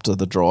prompter,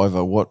 the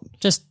driver? What?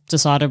 Just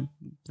decided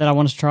that I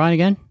wanted to try it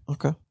again.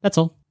 Okay. That's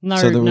all. No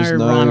there was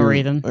rhyme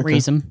or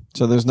reason.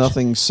 So there's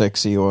nothing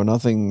sexy or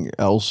nothing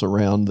else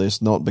around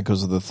this, not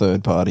because of the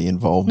third party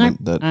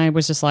involvement. No, I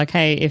was just like,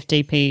 hey, if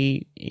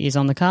DP is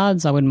on the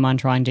cards, I wouldn't mind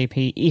trying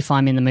DP if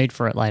I'm in the mood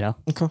for it later.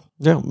 Okay.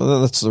 Yeah,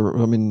 that's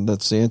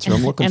the answer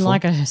I'm looking for. And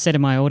like I said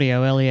in my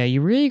audio earlier,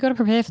 you really got to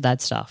prepare for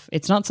that stuff.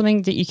 It's not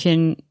something that you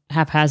can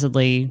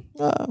haphazardly,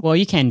 well,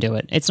 you can do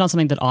it. It's not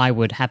something that I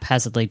would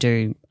haphazardly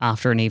do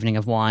after an evening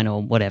of wine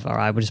or whatever.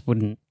 I just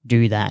wouldn't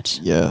do that.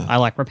 Yeah. I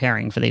like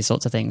preparing for these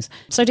sorts of things.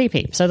 So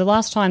DP. So the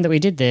last time that we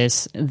did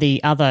this,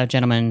 the other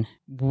gentleman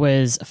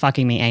was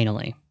fucking me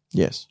anally.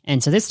 Yes.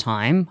 And so this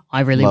time,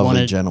 I really Lovely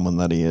wanted... gentleman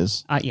that he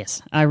is.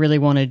 Yes. I really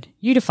wanted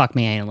you to fuck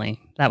me anally.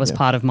 That was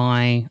part of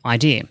my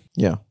idea.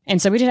 Yeah.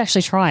 And so we did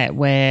actually try it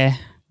where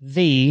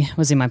V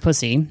was in my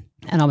pussy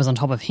and I was on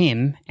top of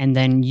him and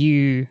then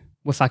you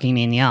were fucking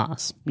me in the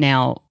ass.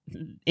 Now,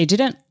 it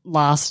didn't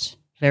last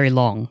very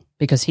long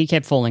because he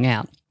kept falling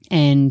out.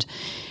 And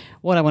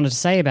what I wanted to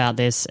say about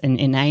this,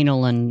 in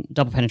anal and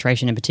double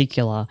penetration in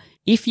particular,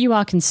 if you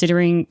are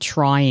considering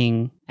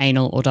trying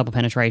anal or double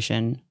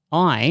penetration,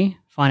 I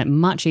find it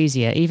much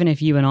easier, even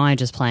if you and I are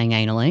just playing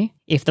anally,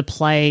 if the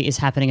play is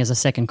happening as a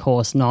second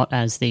course, not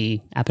as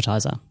the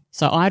appetizer.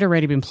 So I'd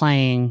already been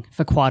playing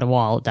for quite a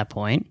while at that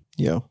point.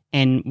 Yeah.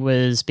 And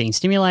was being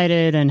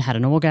stimulated and had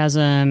an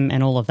orgasm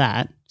and all of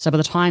that. So by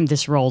the time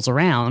this rolls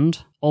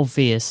around,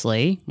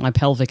 obviously, my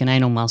pelvic and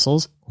anal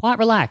muscles quite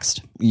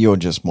relaxed. You're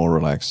just more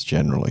relaxed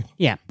generally.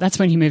 Yeah, that's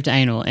when you move to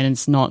anal and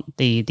it's not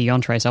the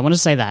entree. So I want to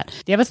say that.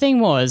 The other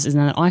thing is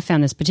that I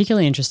found this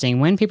particularly interesting.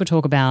 When people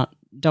talk about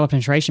double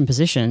penetration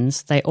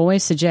positions, they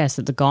always suggest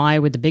that the guy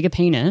with the bigger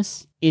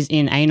penis is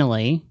in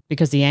anally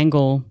because the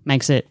angle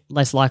makes it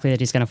less likely that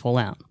he's going to fall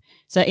out.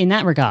 So in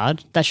that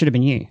regard, that should have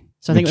been you.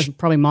 So I think it was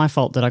probably my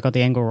fault that I got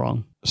the angle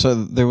wrong. So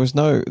there was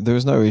no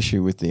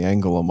issue with the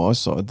angle on my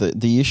side.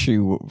 The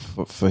issue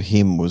for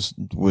him was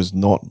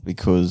not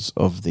because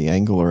of the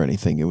angle or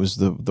anything. It was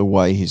the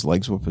way his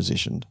legs were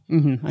positioned.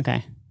 Mm-hmm.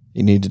 Okay.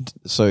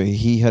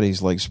 He had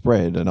his legs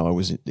spread, and I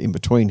was in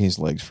between his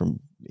legs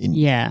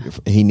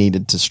He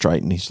needed to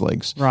straighten his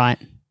legs. Right.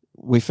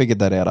 We figured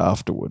that out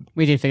afterward.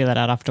 We did figure that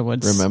out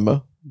afterwards.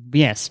 Remember?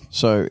 Yes.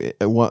 So,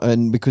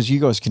 and because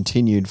you guys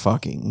continued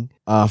fucking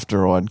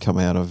after I'd come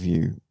out of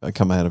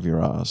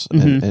your ass,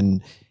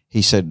 and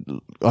he said,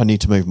 "I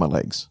need to move my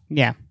legs."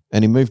 Yeah.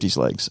 And he moved his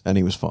legs, and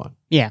he was fine.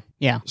 Yeah.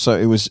 Yeah. So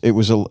it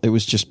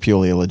was just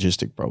purely a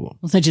logistic problem.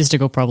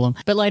 Logistical problem.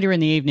 But later in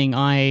the evening,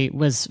 I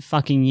was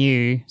fucking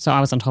you, so I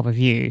was on top of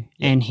you,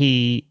 and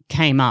he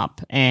came up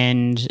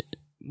and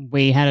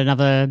we had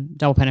another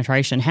double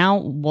penetration. How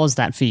was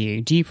that for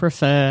you? Do you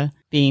prefer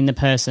being the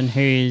person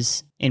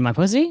who's in my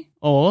pussy,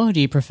 or do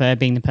you prefer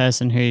being the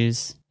person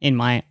who's in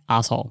my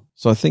asshole?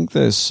 So I think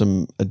there's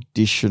some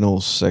additional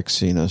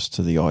sexiness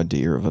to the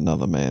idea of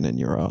another man in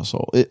your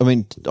asshole. I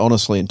mean,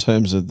 honestly, in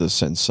terms of the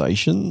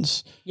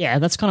sensations. Yeah,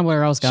 that's kind of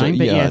where I was going.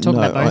 Talk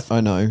about both.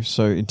 I know.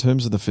 So in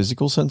terms of the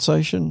physical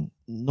sensation,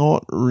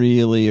 not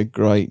really a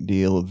great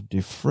deal of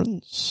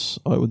difference,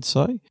 I would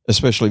say,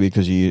 especially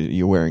because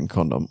you're wearing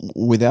condom.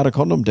 Without a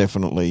condom,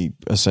 definitely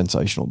a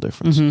sensational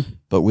difference. Mm-hmm.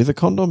 But with a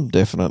condom,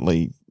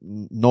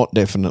 not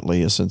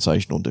definitely a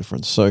sensational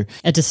difference. So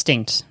a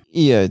distinct.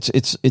 Yeah,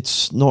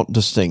 it's not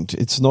distinct.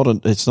 It's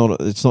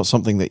not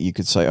something that you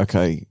could say,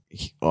 okay,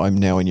 I'm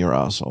now in your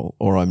asshole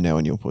or I'm now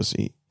in your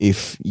pussy.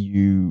 If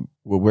you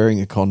were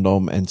wearing a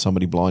condom and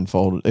somebody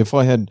blindfolded, if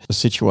I had a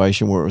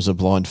situation where it was a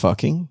blind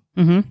fucking,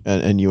 mm-hmm.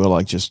 and you were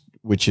like, just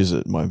which is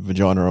it, my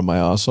vagina or my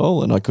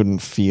asshole, and I couldn't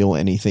feel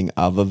anything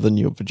other than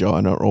your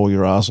vagina or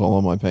your asshole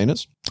or my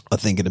penis, I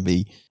think it'd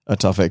be a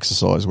tough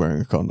exercise wearing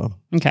a condom.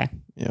 Okay.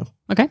 Yeah.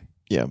 Okay.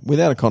 Yeah,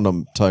 without a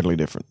condom, totally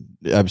different.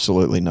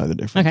 Absolutely know the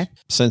difference. Okay.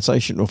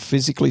 Sensation or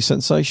physically,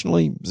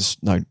 sensationally,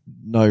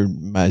 no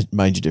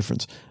major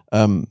difference.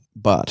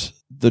 But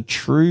the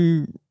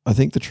true I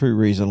think the true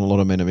reason a lot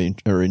of men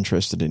are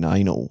interested in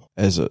anal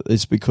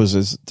is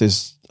because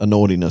there's a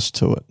naughtiness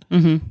to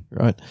it,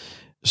 right?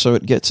 So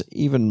it gets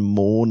even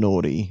more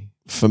naughty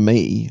for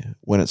me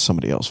when it's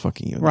somebody else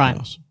fucking you in the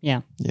house.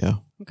 Yeah. Yeah.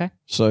 Okay.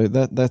 So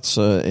that's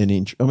an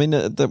inch. I mean,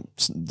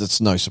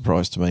 that's no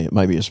surprise to me. It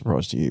may be a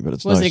surprise to you, but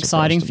it's Was it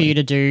exciting for you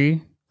to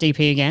do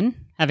DP again,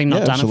 having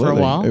not done absolutely. it for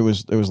a while? It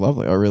was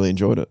lovely. I really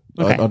enjoyed it.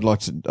 Okay.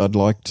 I'd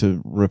like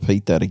to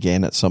repeat that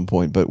again at some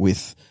point, but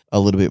with a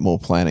little bit more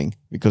planning,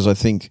 because I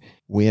think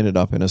we ended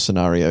up in a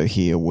scenario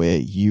here where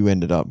you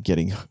ended up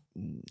getting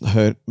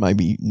hurt.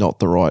 Maybe not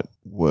the right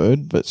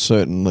word, but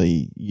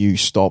certainly you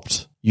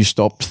stopped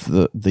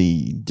the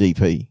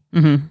DP.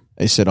 Mm-hmm.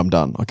 He said, "I'm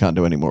done. I can't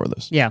do any more of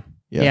this."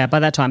 Yeah, by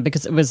that time,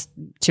 because it was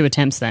 2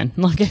 attempts then.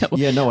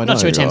 I know. Not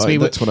 2 attempts.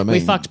 That's what I mean. We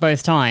fucked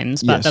both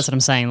times, but Yes. that's what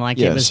I'm saying. Like,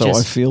 Yeah, it was so just...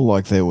 I feel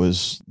like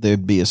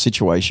there'd be a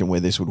situation where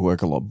this would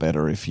work a lot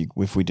better if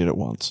we did it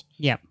once.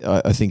 Yeah.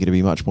 I think it'd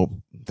be much more.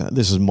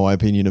 This is my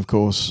opinion, of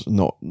course,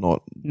 not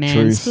Mansplaining.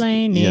 Truth.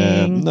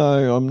 Yeah,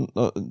 no, I'm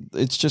not,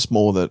 it's just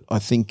more that I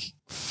think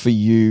for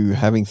you,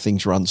 having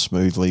things run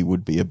smoothly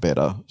would be a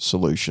better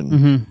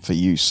solution for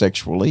you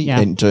sexually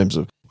in terms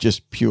of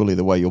just purely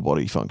the way your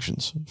body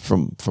functions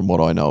from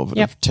what I know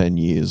of 10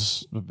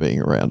 years of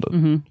being around it.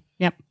 Mm-hmm.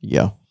 Yep.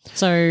 Yeah.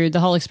 So the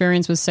whole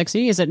experience was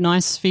sexy. Is it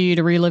nice for you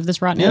to relive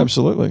this right now? Yeah,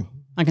 absolutely.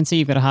 I can see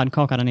you've got a hard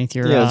cock underneath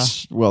your... Yeah,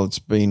 it's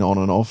been on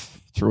and off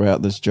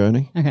throughout this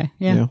journey. Okay,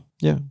 yeah.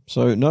 Yeah.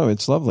 So no,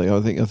 it's lovely. I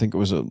think it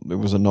was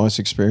a nice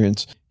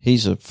experience.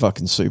 He's a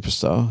fucking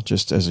superstar,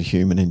 just as a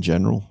human in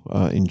general.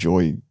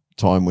 Enjoy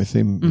time with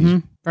him. Mm-hmm.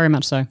 Very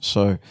much so.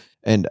 So,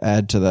 and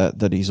add to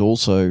that he's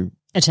also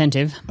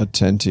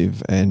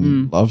attentive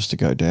and loves to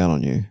go down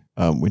on you,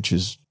 which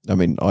is, I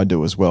mean, I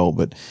do as well,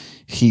 but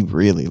he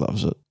really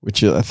loves it,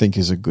 which I think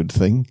is a good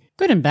thing.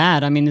 Good and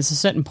bad. I mean, there's a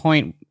certain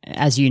point,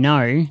 as you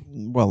know.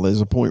 Well,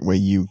 there's a point where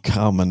you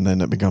come and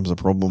then it becomes a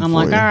problem I'm for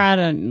like, you. all right,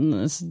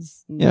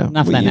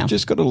 enough of that now. You've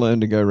just got to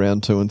learn to go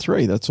round 2 and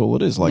 3. That's all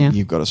it is. Like,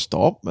 you've got to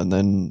stop and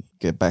then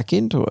get back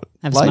into it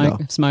Have later. a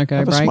smoko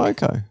Have break. a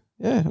smoko.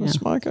 Yeah, have a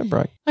smoko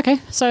break. Okay,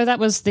 so that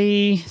was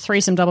the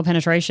threesome double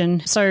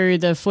penetration. So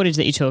the footage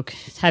that you took,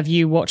 have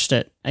you watched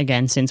it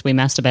again since we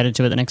masturbated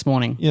to it the next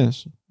morning?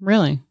 Yes.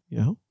 Really?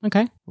 Yeah.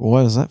 Okay. Well,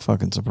 why does that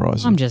fucking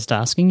surprise you? I'm just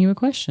asking you a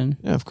question.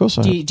 Yeah, of course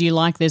I have. Do you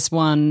like this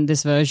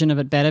version of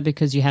it better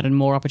because you had a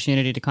more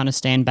opportunity to kind of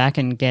stand back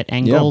and get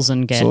angles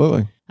and get...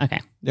 Absolutely. Okay.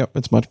 Yep,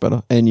 it's much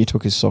better. And you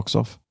took his socks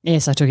off.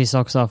 Yes, I took his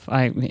socks off.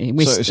 We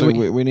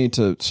need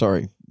to...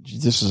 Sorry,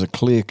 this is a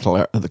clear...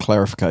 the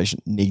clarification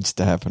needs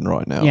to happen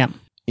right now. Yeah.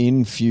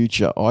 In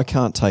future, I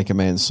can't take a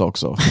man's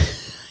socks off.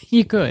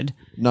 You could.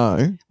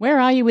 No.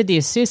 Where are you with the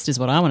assist is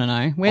what I want to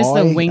know. Where's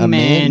the wingman? A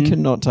man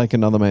cannot take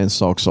another man's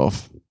socks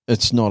off.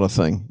 It's not a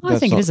thing. I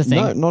think it is a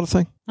thing. No, not a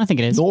thing. I think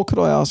it is. Nor could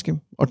I ask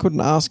him. I couldn't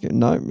ask him.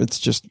 No, it's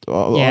just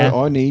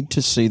I need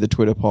to see the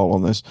Twitter poll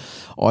on this.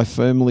 I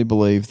firmly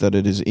believe that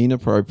it is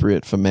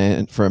inappropriate for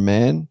a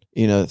man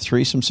in a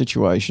threesome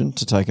situation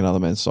to take another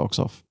man's socks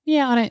off.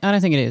 Yeah, I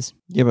don't think it is.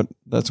 Yeah, but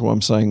that's why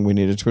I'm saying we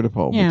need a Twitter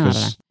poll. Yeah, because I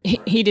don't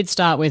know. He did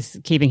start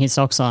with keeping his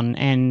socks on,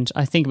 and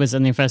I think it was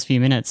in the first few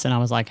minutes, and I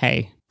was like,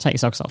 hey, take your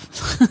socks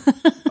off.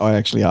 I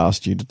actually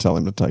asked you to tell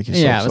him to take his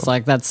socks off. Yeah, I was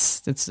like,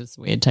 it's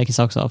weird. Take your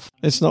socks off.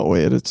 It's not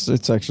weird.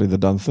 It's actually the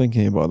done thing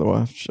here, by the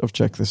way. I've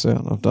checked this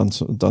out. I've done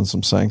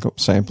some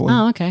sampling.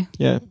 Oh, okay.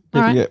 Yeah,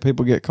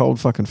 people get cold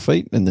fucking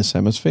feet in this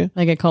hemisphere.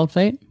 They get cold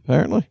feet?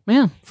 Apparently.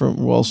 Yeah. From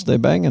whilst they're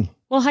banging.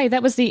 Well, hey,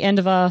 that was the end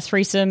of our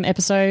threesome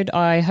episode.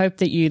 I hope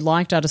that you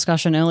liked our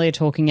discussion earlier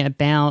talking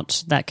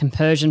about that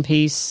compersion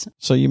piece.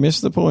 So you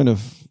missed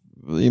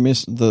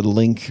the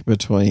link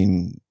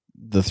between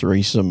the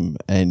threesome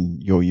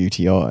and your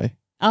UTI.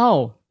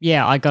 Oh,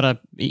 yeah, I got a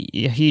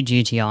huge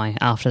UTI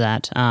after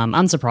that,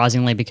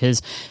 unsurprisingly,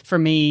 because for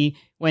me,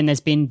 when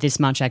there's been this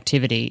much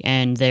activity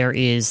and there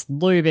is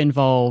lube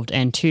involved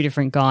and 2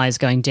 different guys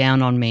going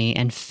down on me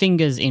and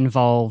fingers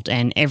involved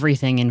and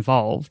everything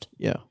involved.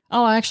 Yeah.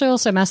 Oh, I actually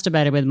also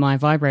masturbated with my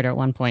vibrator at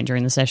one point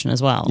during the session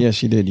as well.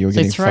 Yes, you did. You were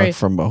getting fucked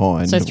from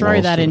behind. So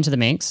throw that into the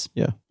mix.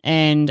 Yeah.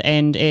 And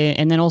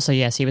then also,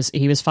 yes, he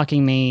was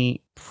fucking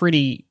me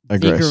pretty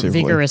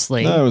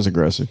vigorously. No, it was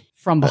aggressive.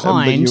 From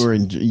behind.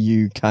 But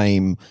you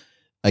came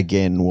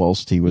again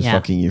whilst he was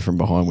fucking you from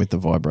behind with the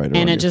vibrator.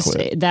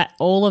 And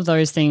all of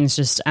those things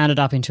just added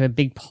up into a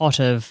big pot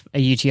of a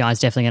UTI is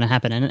definitely going to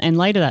happen. And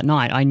later that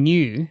night,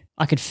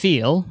 I could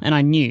feel, and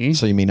I knew.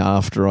 So you mean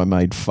after I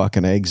made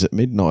fucking eggs at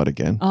midnight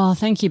again? Oh,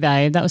 thank you,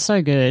 babe. That was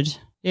so good.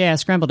 Yeah,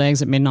 scrambled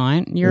eggs at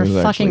midnight. You're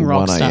a fucking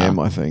rock star. 1 a.m,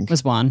 I think. It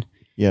was 1.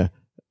 Yeah.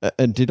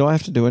 And did I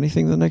have to do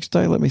anything the next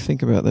day? Let me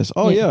think about this.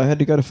 Oh, yeah, I had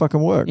to go to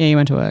fucking work. Yeah, you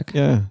went to work.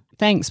 Yeah.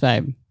 Thanks,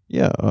 babe.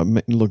 Yeah, I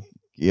mean, look,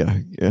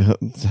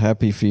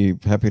 happy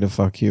to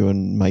fuck you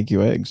and make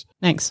you eggs.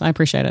 Thanks, I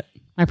appreciate it.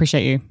 I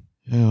appreciate you.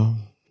 Yeah,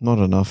 not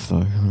enough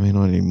though. I mean,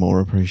 I need more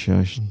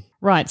appreciation.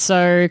 Right,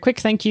 so quick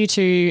thank you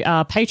to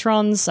our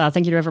patrons.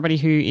 Thank you to everybody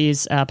who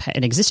is an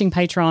existing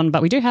patron,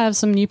 but we do have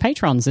some new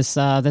patrons this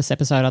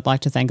episode I'd like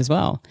to thank as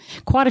well.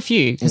 Quite a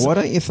few. Why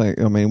don't you think,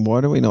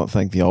 why do we not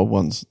thank the old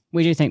ones?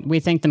 We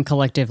thank them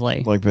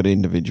collectively. Like, but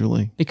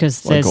individually?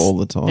 Because like all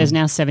the time. There's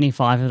now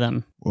 75 of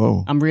them.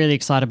 Whoa. I'm really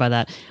excited by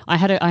that. I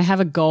have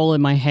a goal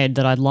in my head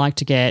that I'd like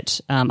to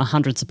get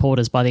 100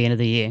 supporters by the end of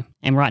the year.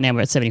 And right now we're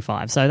at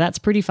 75. So that's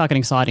pretty fucking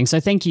exciting. So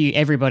thank you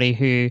everybody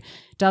who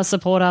does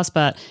support us,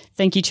 but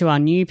thank you to our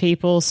new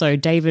people. So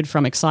David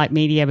from Excite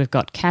Media, we've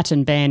got Kat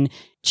and Ben,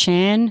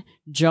 Chan,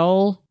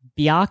 Joel,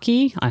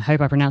 Biaki, I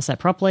hope I pronounced that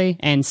properly,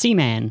 and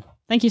Seaman.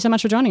 Thank you so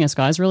much for joining us,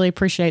 guys. Really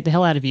appreciate the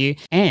hell out of you.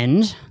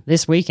 And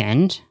this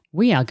weekend,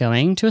 we are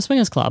going to a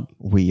swingers club.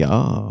 We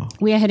are.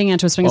 We are heading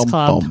out to a swingers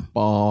club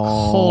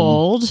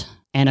called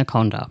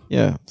Anaconda.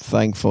 Yeah,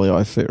 thankfully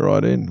I fit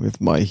right in with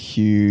my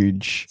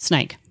huge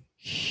snake.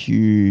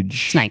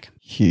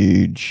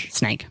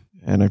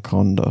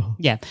 Anaconda.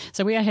 Yeah.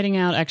 So we are heading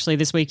out actually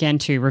this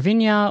weekend to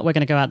Ravinia. We're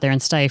going to go out there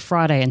and stay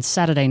Friday and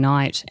Saturday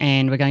night,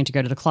 and we're going to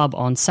go to the club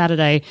on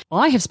Saturday.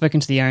 I have spoken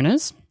to the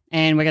owners,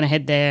 and we're going to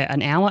head there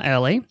an hour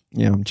early.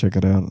 Yeah, check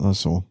it out.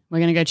 That's all. We're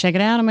going to go check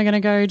it out, and we're going to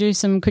go do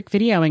some quick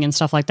videoing and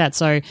stuff like that.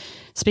 So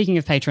speaking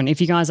of Patreon,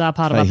 if you guys are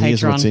part of our Patreon.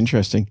 Here's what's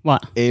interesting.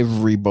 What?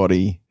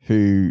 Everybody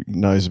who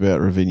knows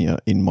about Ravinia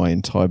in my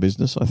entire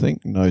business, I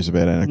think, knows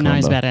about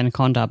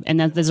Anaconda.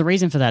 And there's a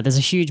reason for that. There's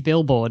a huge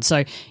billboard.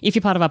 So if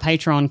you're part of our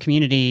Patreon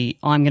community,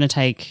 I'm going to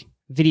take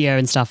video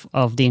and stuff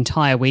of the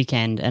entire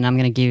weekend, and I'm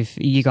going to give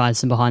you guys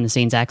some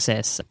behind-the-scenes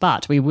access.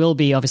 But we will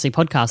be obviously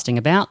podcasting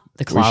about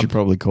the club. We should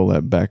probably call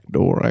that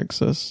backdoor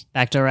access.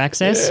 Backdoor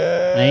access?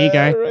 Yeah, there you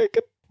go. I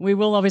reckon. We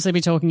will obviously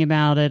be talking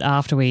about it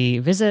after we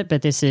visit,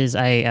 but this is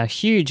a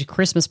huge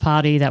Christmas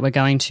party that we're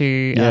going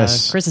to.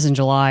 Yes. Christmas in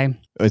July.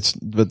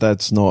 But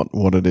that's not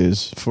what it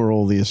is. For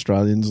all the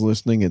Australians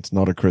listening, it's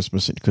not a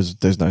Christmas, because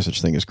there's no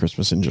such thing as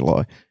Christmas in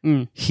July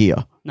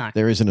here. No.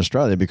 There is in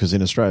Australia, because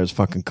in Australia it's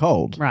fucking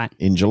cold. Right.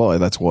 In July.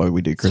 That's why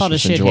we do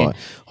Christmas in July.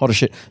 Hot as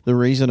shit. The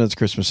reason it's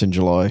Christmas in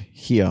July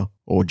here,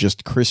 or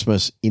just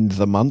Christmas in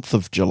the month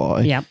of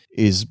July,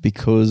 is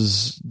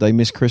because they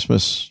missed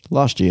Christmas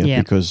last year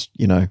because,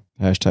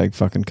 hashtag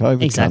fucking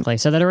COVID. Exactly.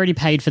 So they'd already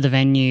paid for the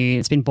venue.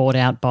 It's been bought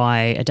out by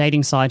a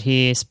dating site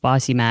here,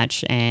 Spicy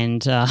Match,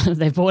 and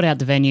they've bought out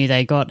the venue.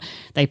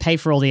 They pay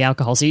for all the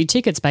alcohol. So your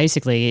tickets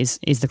basically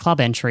is the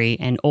club entry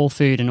and all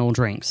food and all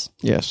drinks.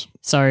 Yes.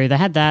 So they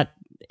had that.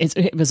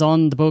 It was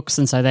on the books,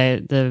 and so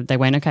they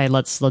went, okay,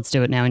 let's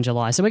do it now in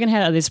July. So we're going to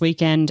head out this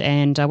weekend,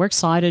 and we're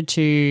excited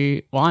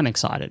to. Well, I'm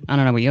excited. I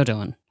don't know what you're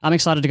doing. I'm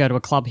excited to go to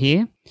a club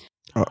here.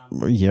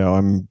 Yeah,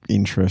 I'm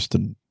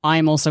interested. I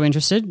am also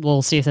interested.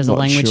 We'll see if there's a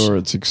language.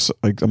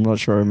 I'm not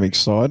sure I'm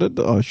excited.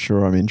 I'm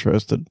sure I'm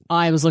interested.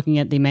 I was looking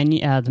at the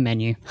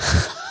menu.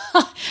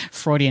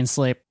 Freudian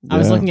slip. I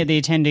was looking at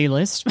the attendee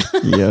list.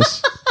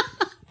 Yes.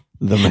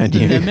 The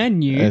menu. The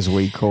menu. As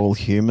we call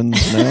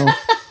humans now.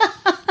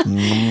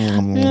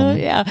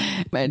 Yeah.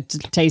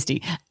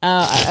 Tasty.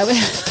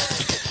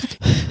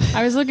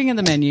 I was looking at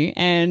the menu,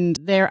 and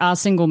there are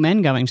single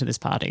men going to this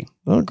party.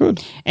 Oh,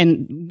 good.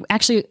 And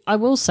actually, I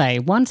will say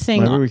one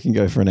thing. Maybe we can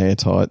go for an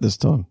airtight this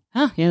time.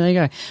 Yeah, there you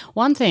go.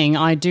 One thing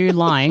I do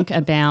like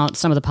about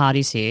some of the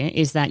parties here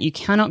is that you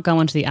cannot go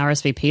onto the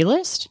RSVP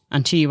list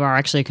until you are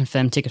actually a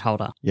confirmed ticket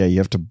holder. Yeah, you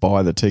have to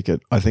buy the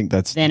ticket. I think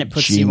that's Then it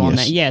puts genius. you on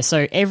there. Yeah,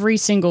 so every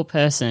single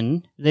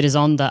person that is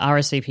on the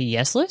RSVP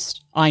yes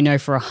list, I know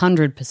for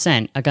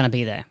 100% are going to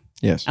be there.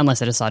 Yes. Unless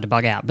they decide to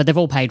bug out. But they've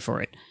all paid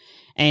for it.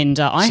 And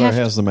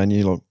how's the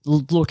menu look?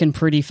 Looking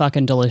pretty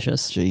fucking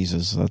delicious.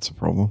 Jesus, that's a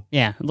problem.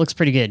 Yeah, it looks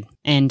pretty good.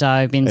 And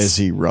I've been... As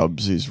he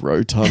rubs his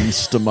rotund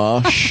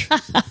stomach.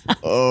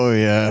 Oh,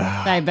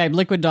 yeah. Babe,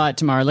 liquid diet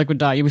tomorrow. Liquid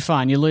diet, you'll be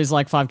fine. You lose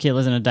like 5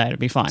 kilos in a day. It'll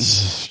be fine.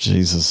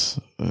 Jesus,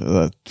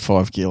 that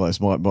 5 kilos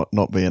might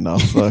not be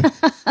enough, though.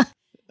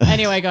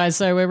 Anyway, guys,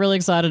 so we're really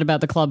excited about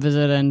the club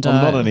visit, and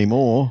not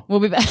anymore. We'll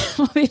be back.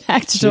 We'll be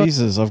back to talk.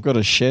 Jesus, I've got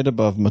a shed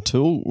above my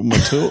tool.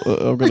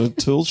 I've got a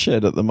tool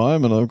shed at the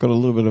moment. I've got a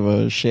little bit of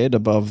a shed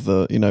above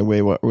the,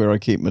 where I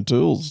keep my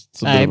tools.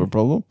 It's a bit of a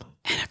problem.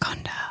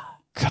 Anaconda.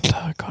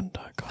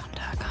 Anaconda.